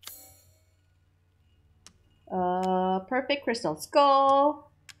 Perfect crystal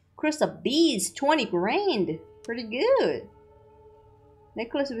skull. Crystal beads, 20 grand. Pretty good.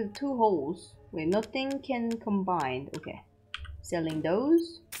 Necklace with 2 holes. Wait, nothing can combine. Okay. Selling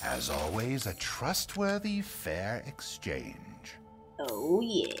those. As always, a trustworthy, fair exchange. Oh,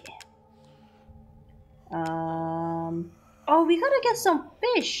 yeah. Oh, we gotta get some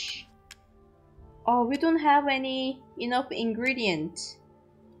fish. Oh, we don't have enough ingredient.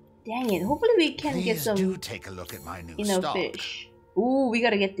 Dang it. Hopefully we can get some. Do take a look at my new enough stock. fish. Ooh, we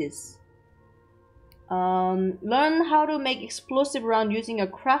gotta get this. Learn how to make explosive round using a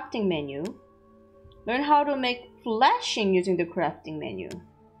crafting menu. Learn how to make flashing using the crafting menu.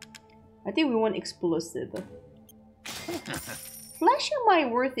 I think we want explosive. Flashing might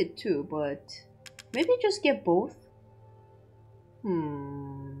worth it too, but maybe just get both.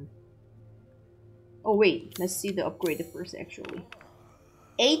 Oh wait, let's see the upgrade first actually.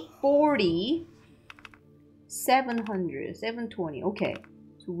 840, 700, 720. Okay,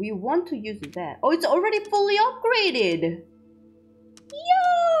 so we want to use that. Oh, it's already fully upgraded.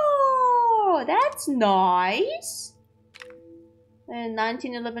 Yo, that's nice. And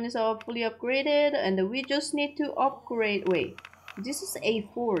 1911 is all fully upgraded, and we just need to upgrade. Wait, this is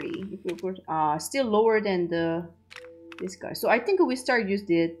 840. If we put still lower than this guy. So I think we start use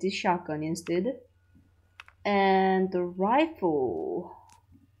this shotgun instead. And the rifle.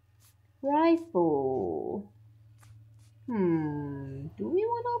 Do we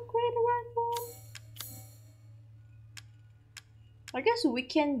want to upgrade the rifle? I guess we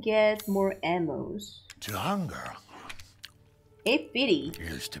can get more ammos. To hunger 850.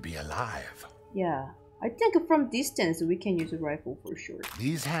 is to be alive. Yeah. I think from distance we can use a rifle for sure.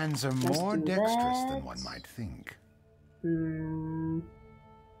 These hands are Let's more do dexterous that. than one might think.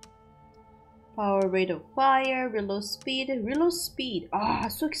 Power rate of fire, reload speed. Reload speed. Ah,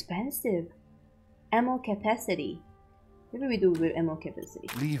 so expensive. Ammo capacity. Maybe we do with ammo capacity.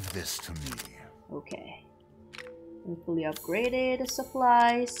 Leave this to me. Okay. And fully upgraded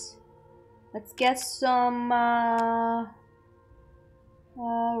supplies. Let's get some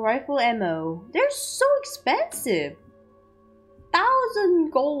rifle ammo. They're so expensive.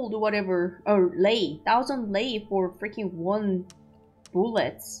 1,000 gold, whatever, or lei, 1,000 lei for freaking 1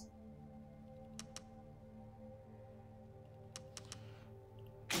 bullets.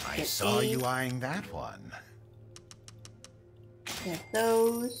 I saw you eyeing that one. Get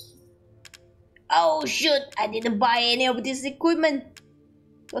those. Oh shoot! I didn't buy any of this equipment.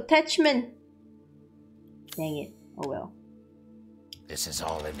 Attachment. Dang it. Oh well. This is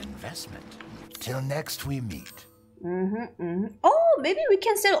all an investment. Till next we meet. Oh, maybe we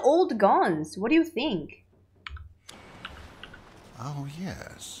can sell old guns. What do you think? Oh,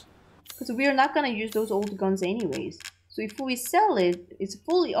 yes. Because we are not gonna use those old guns anyways. So if we sell it, it's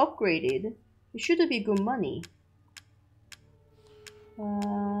fully upgraded. It should be good money.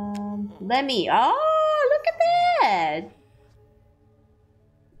 Let me. Oh, look at that!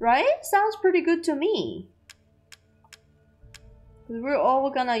 Right? Sounds pretty good to me. We're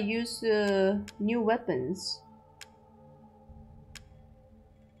all gonna use new weapons.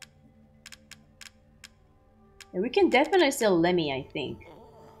 And we can definitely sell Lemmy, I think.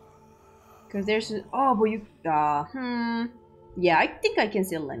 Cause there's oh, but you yeah, I think I can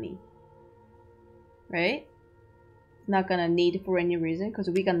sell Lemmy. Right? Not gonna need for any reason because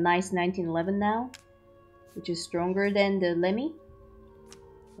we got nice 1911 now, which is stronger than the Lemmy.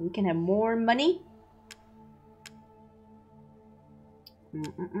 We can have more money.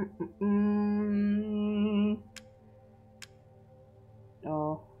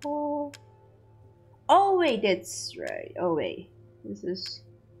 Oh. Oh wait, that's right. Oh wait, this is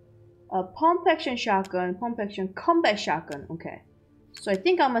a pump action shotgun, pump action combat shotgun. Okay, so I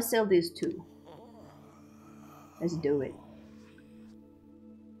think I'm gonna sell these two. Let's do it.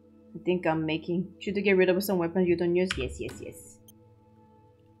 I think I'm making. Should you get rid of some weapons you don't use? Yes, yes, yes.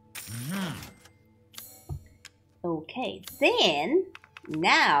 Okay, then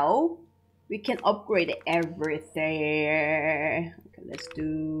now we can upgrade everything. Okay, let's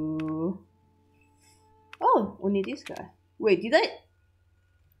do. Oh, only this guy. Wait, did I?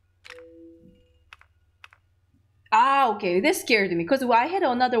 Ah, okay, that scared me because I had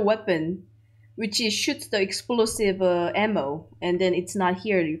another weapon which is shoots the explosive ammo, and then it's not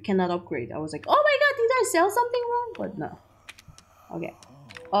here. You cannot upgrade. I was like, oh my god, did I sell something wrong? But no. Okay,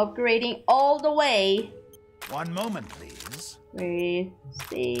 upgrading all the way. One moment, please. Wait,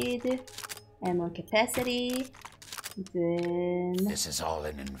 speed, ammo capacity. Then. This is all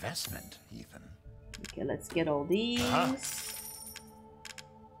an investment, Ethan. Okay, let's get all these.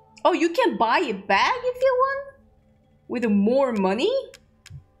 Oh, you can buy it back if you want? With more money?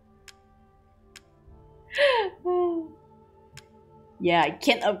 Yeah, I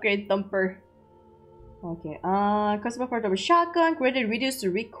can't upgrade Thumper. Okay, customer part of a shotgun, greatly reduce the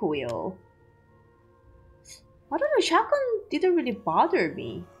recoil. I don't know, shotgun didn't really bother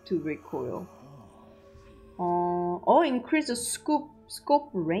me to recoil. Oh, increase the scope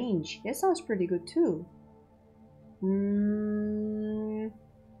range. That sounds pretty good too.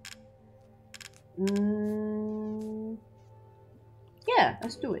 Yeah,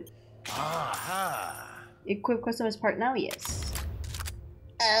 let's do it. Aha! Equip customer's part now, yes.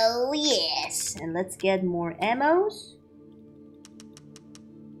 Oh yes, and let's get more ammos.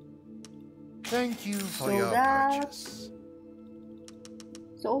 Thank you for Sold your out. purchase.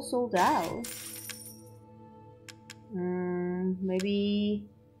 It's all sold out. Maybe.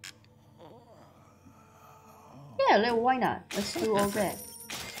 Yeah, why not? Let's do all that.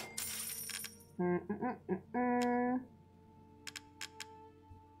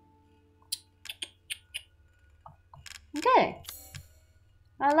 Okay.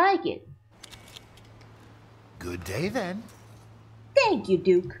 I like it. Good day then. Thank you,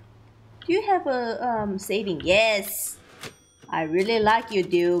 Duke. Do you have a saving? Yes. I really like you,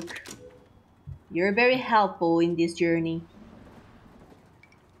 Duke. You're very helpful in this journey.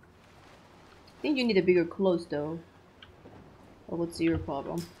 I think you need a bigger clothes though. Or what's your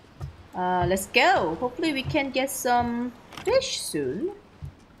problem? Let's go. Hopefully we can get some fish soon.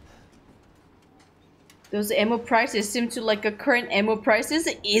 Those ammo prices seem to like a current ammo prices.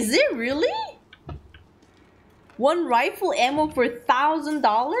 Is it really? One rifle ammo for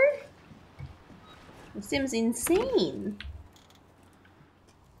 $1,000? It seems insane.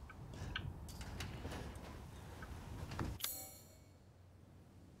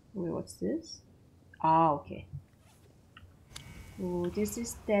 Wait, what's this? Ah, okay. Oh, this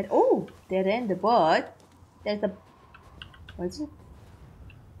is dead. Oh, dead end, but there's a. What is it?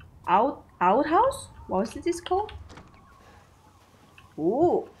 Outhouse? What is this called?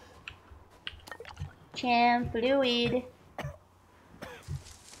 Ooh. Chan fluid.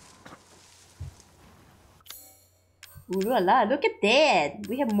 Ooh la la, look at that.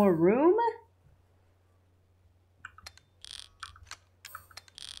 We have more room.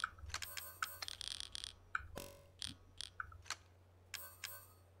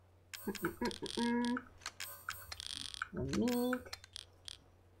 No meat.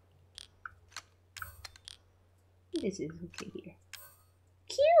 This is okay here.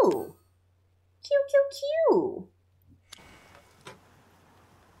 Cute! Cute, cute, cute!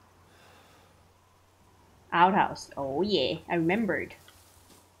 Outhouse. Oh yeah, I remembered.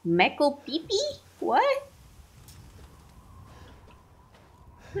 Meko Pipi? What?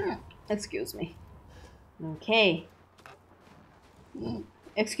 Excuse me. Okay.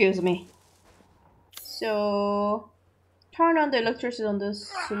 Excuse me. So, turn on the electricity on the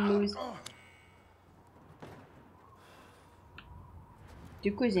sluice.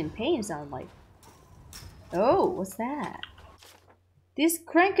 Dooku is in pain, sound like. Oh, what's that? This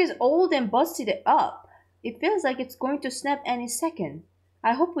crank is old and busted up. It feels like it's going to snap any second.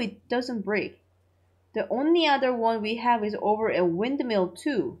 I hope it doesn't break. The only other one we have is over a windmill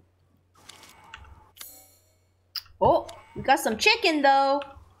too. Oh, we got some chicken though.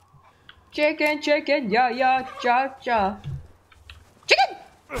 Chicken, chicken, yeah, yeah, ja, ja. Chicken!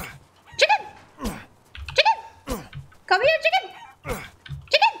 Chicken! Chicken! Come here, chicken!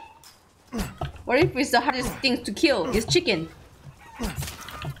 Chicken! What if it's the hardest thing to kill? Is chicken?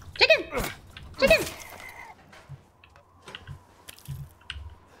 Chicken! Chicken!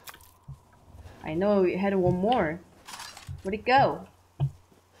 I know we had one more. Where'd it go?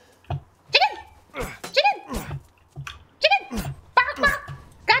 Chicken! Chicken! Chicken! Bark, bark!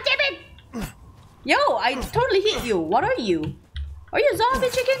 God damn it! Yo, I totally hit you. What are you? Are you a zombie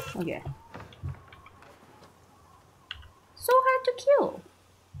chicken? Okay. So hard to kill.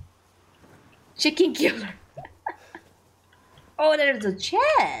 Chicken killer. Oh, there's a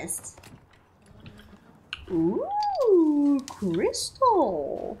chest. Ooh,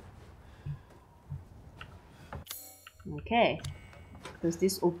 crystal. Okay. Does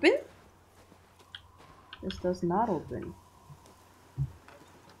this open? This does not open.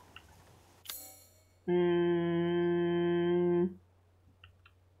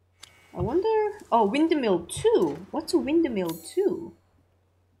 I wonder... Oh, windmill 2. What's a windmill 2?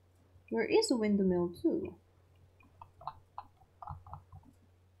 Where is a windmill 2?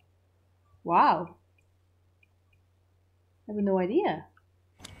 Wow. I have no idea.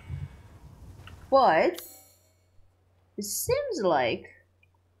 But it seems like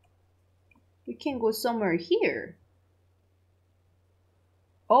we can go somewhere here.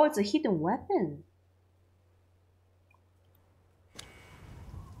 Oh, it's a hidden weapon.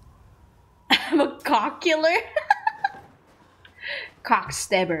 I'm a cock killer. Cock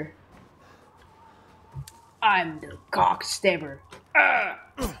stabber. I'm the cock stabber.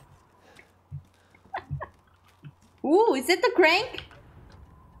 Ooh, is it the crank?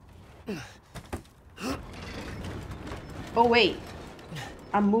 Oh wait,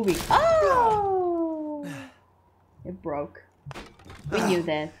 I'm moving. Oh, it broke. We knew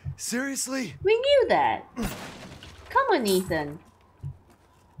that. Seriously? We knew that. Come on, Ethan.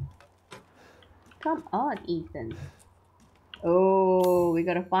 Come on, Ethan. Oh, we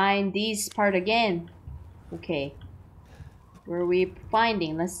gotta find this part again. Okay, where are we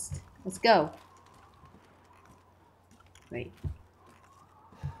finding? Let's go. Wait.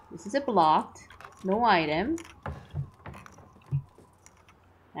 This is a blocked. No item.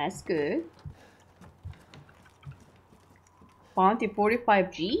 That's good. Bounty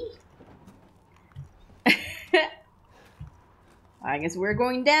 45G? I guess we're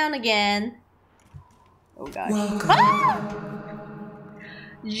going down again. Oh gosh. Ah!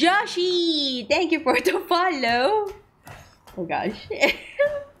 Joshi! Thank you for the follow. Oh gosh.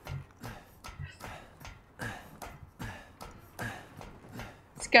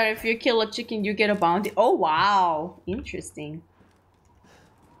 Scar, if you kill a chicken, you get a bounty. Oh wow. Interesting.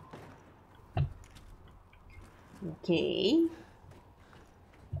 Okay.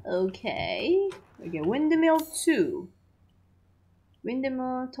 Okay. Okay, windmill 2.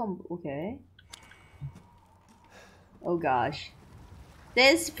 Windmill tomb. Okay. Oh gosh.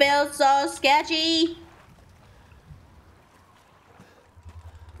 This feels so sketchy.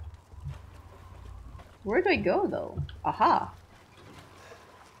 Where do I go though? Aha.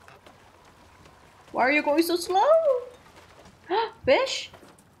 Why are you going so slow? Fish?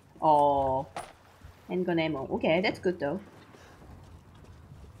 Oh. Handgun ammo. Okay, that's good though.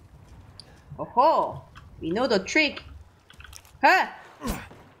 Oh-ho! We know the trick. Ha!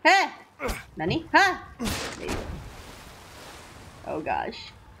 Ha! Nani? Ha! There you go. Oh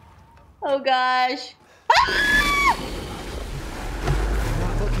gosh. Oh gosh. Ah!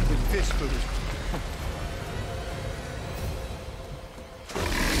 Not looking for fish food.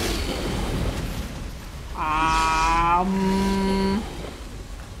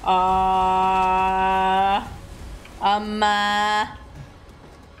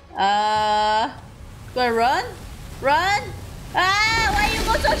 Do I run? Run! Ah! Why you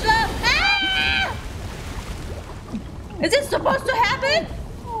go so slow? Ah! Is it supposed to happen?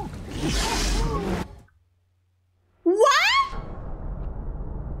 What?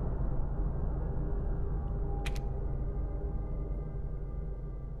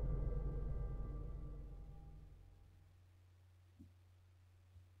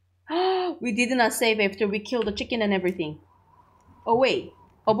 We did not save after we killed the chicken and everything. Oh wait.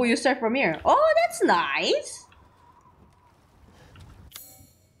 Oh, but you start from here. Oh, that's nice.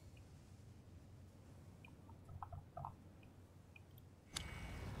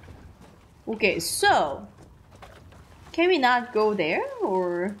 Okay, so can we not go there,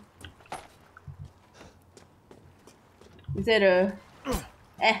 or is it a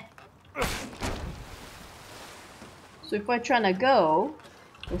So if I try to go,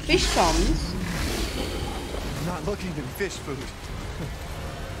 the fish comes. I'm not looking in fish food.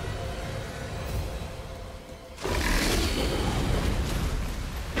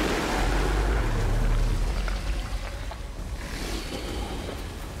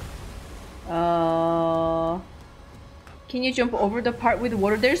 Can you jump over the part with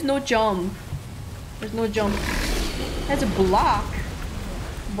water? There's no jump. There's no jump. It has a block,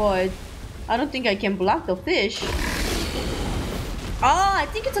 but I don't think I can block the fish. Oh, I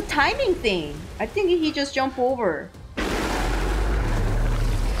think it's a timing thing. I think he just jumped over.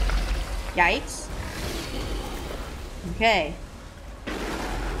 Yikes. Okay.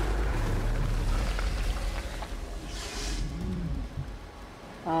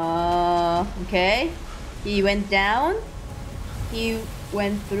 Okay. He went down. He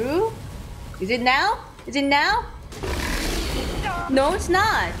went through. Is it now? Is it now? No, it's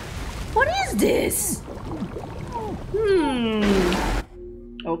not. What is this?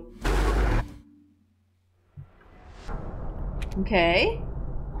 Oh. Okay.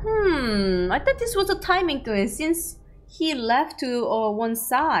 I thought this was a timing thing. Since he left to one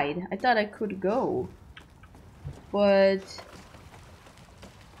side, I thought I could go. But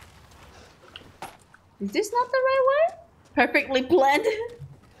is this not the right way? Perfectly planned.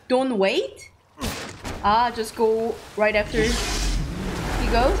 Don't wait. Ah, just go right after he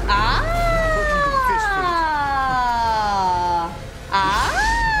goes.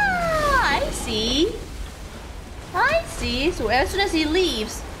 I see. I see. So as soon as he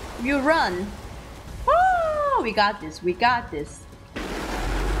leaves, you run. Oh, we got this. We got this.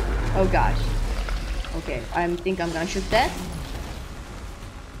 Oh gosh. Okay, I think I'm gonna shoot that.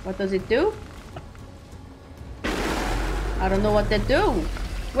 What does it do? I don't know what that do.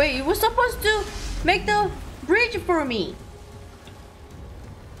 Wait, you were supposed to make the bridge for me.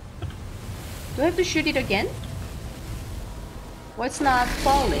 Do I have to shoot it again? What's not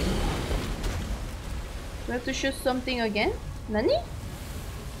falling? Do I have to shoot something again? Nani?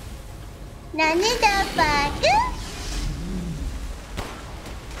 Nani the fuck?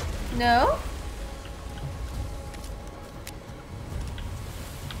 No?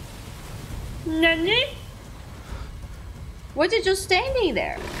 Nani? Was it just standing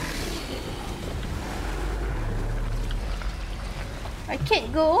there? I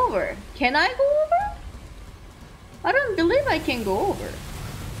can't go over. Can I go over? I don't believe I can go over.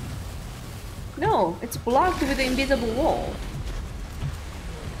 No, it's blocked with an invisible wall.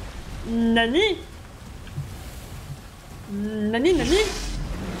 Nani? Nani, nani?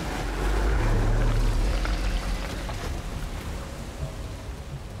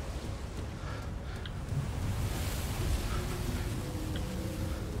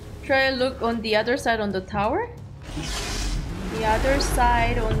 Try to look on the other side on the tower. The other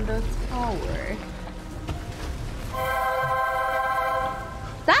side on the tower.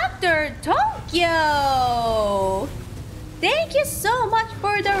 Dr. Tokyo! Thank you so much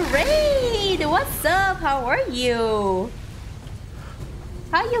for the raid! What's up? How are you?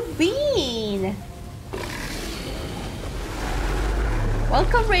 How you been?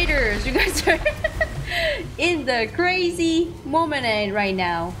 Welcome, raiders! You guys are in the crazy moment right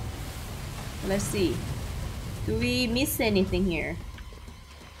now. Let's see. Do we miss anything here?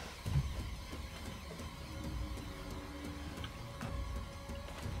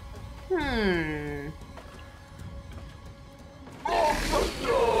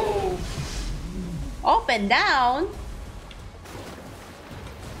 Up and down?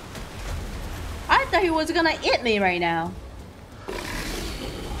 I thought he was gonna eat me right now.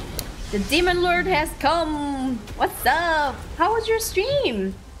 The Demon Lord has come! What's up? How was your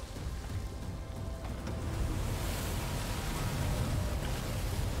stream?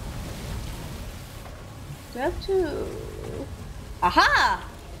 Do I have to... Aha!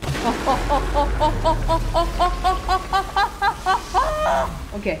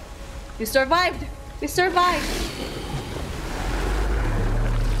 Okay. We survived. We survived.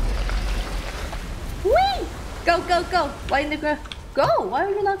 Whee! Go, go, go. Why didn't you go? Why are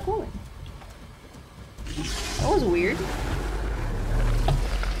you not going? That was weird.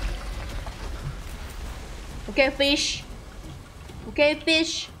 Okay, fish. Okay,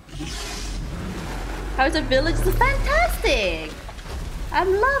 fish. How's the village? It's fantastic.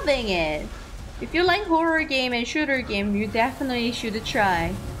 I'm loving it. If you like horror game and shooter game, you definitely should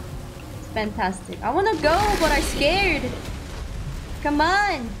try. It's fantastic. I wanna go, but I'm scared. Come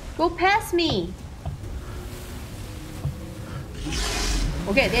on, go past me.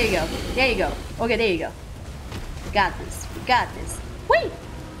 Okay, there you go. There you go. Okay, there you go. We got this. We got this. Wait.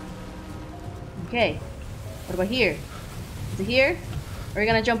 Okay. What about here? Is it here? Are you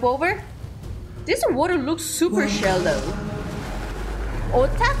gonna jump over? This water looks super shallow.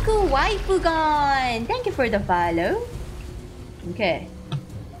 Otaku waifu gone. Thank you for the follow. Okay.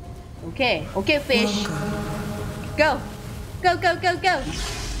 Okay. Okay, fish. Go. Go, go, go, go.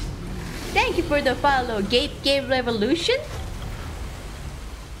 Thank you for the follow. Gape Game Revolution.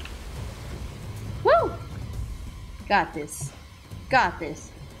 Woo! Got this. Got this.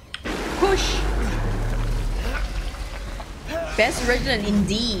 Push. Best resident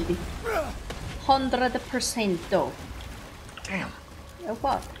indeed. 100% though. Damn. Oh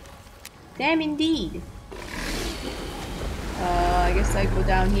fuck. Damn indeed. I guess I go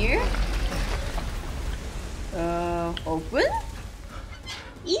down here. Open?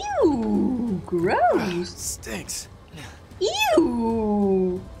 Ew! Gross! Stinks.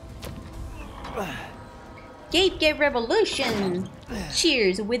 Ew! Gape Game Revolution!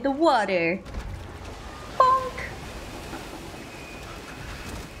 Cheers with the water! Bonk!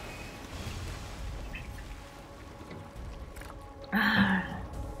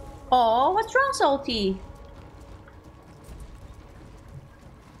 Oh, what's wrong, Salty?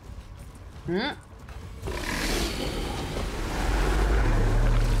 Hmm?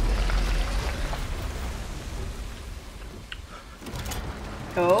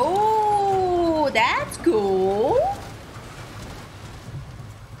 Oh, that's cool.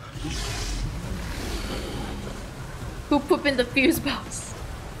 Who pooped in the fuse box?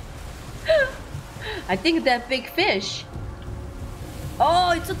 I think that big fish.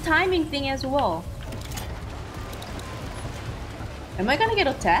 Oh, it's a timing thing as well. Am I gonna get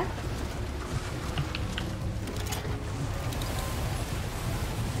attacked?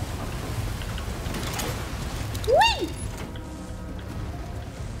 Whee!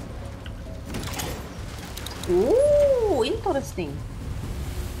 Ooh, interesting.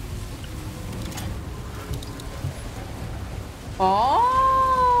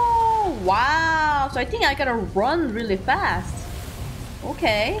 Oh, wow. So I think I gotta run really fast.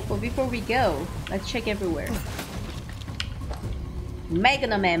 Okay, but before we go, let's check everywhere.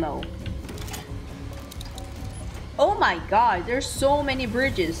 Magnum ammo. Oh my god, there's so many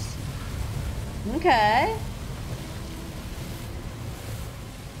bridges. Okay.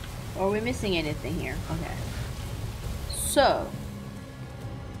 Are we missing anything here? Okay. So,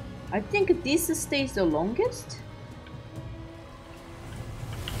 I think this stays the longest.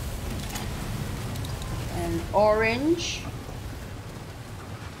 And orange.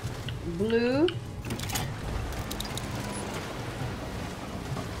 Blue.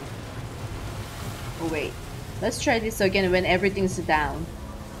 Oh wait, let's try this again when everything's down.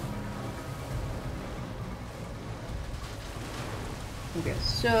 Okay,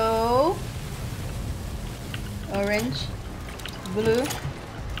 so orange, blue,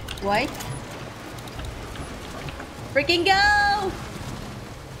 white. Freaking go!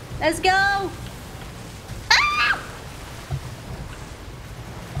 Let's go!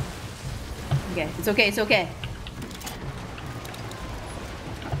 Okay, it's okay, it's okay.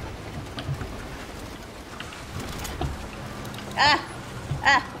 Ah!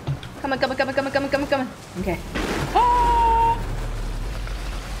 Ah! Come on, come on, come on, come on, come on, come on, come on. Okay. Oh!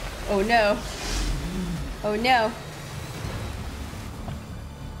 Oh no. Oh no.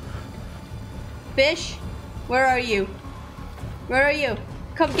 Fish? Where are you? Where are you?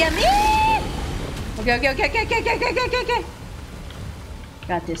 Come get me! Okay, okay, okay, okay, okay, okay, okay, okay, okay.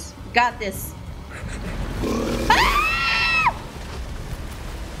 Got this. Got this. Ah!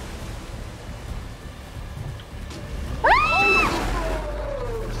 Ah!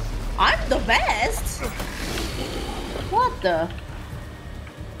 I'm the best. What the?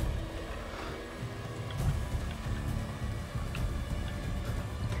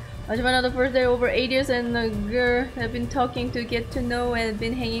 I just went on the first day over 8 years and the girl I've been talking to get to know and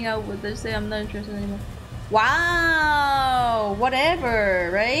been hanging out with. They say I'm not interested anymore. Wow! Whatever,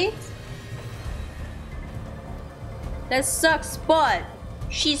 right? That sucks, but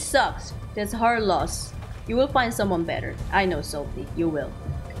she sucks. That's her loss. You will find someone better. I know, Sophie. You will.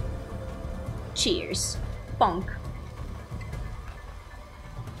 Cheers. Funk.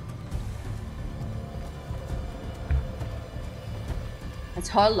 That's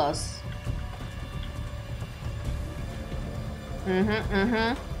her loss.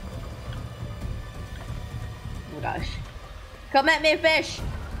 Oh gosh. Come at me, fish!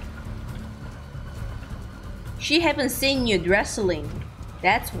 She haven't seen you wrestling.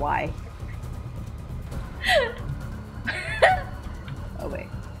 That's why. Oh wait.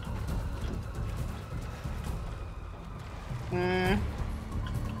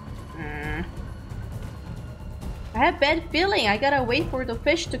 I have bad feeling. I gotta wait for the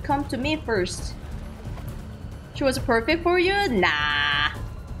fish to come to me first. She was perfect for you? Nah.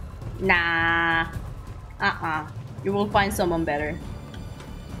 Nah. You will find someone better.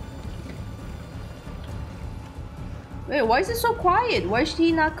 Wait, why is it so quiet? Why is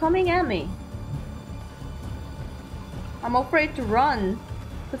she not coming at me? I'm afraid to run.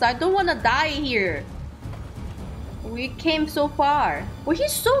 Because I don't want to die here. We came so far. Well,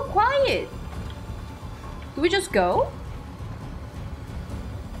 he's so quiet. Do we just go?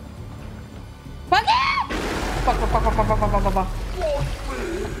 Fuck it! Fuck.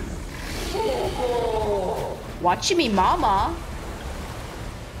 Watch me, mama.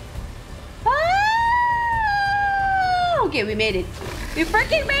 Ah! Okay, we made it. We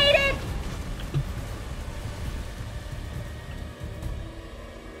freaking made it!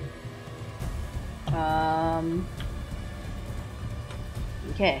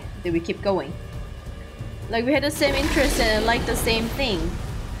 Okay, then we keep going. Like we had the same interest and like the same thing.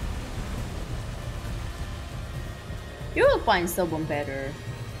 You will find someone better.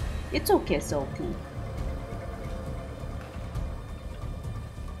 It's okay, Sophie.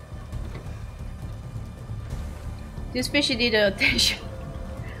 This fishy need attention.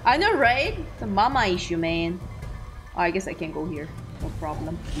 I know, right? It's a mama issue, man. Oh, I guess I can go here. No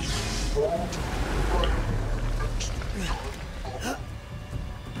problem.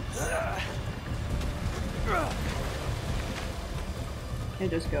 Can I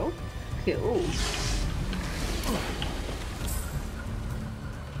just go? Cool.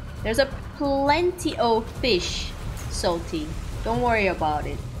 There's a plenty of fish, Salty. Don't worry about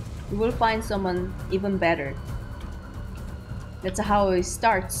it. You will find someone even better. That's how it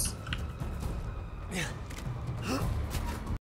starts.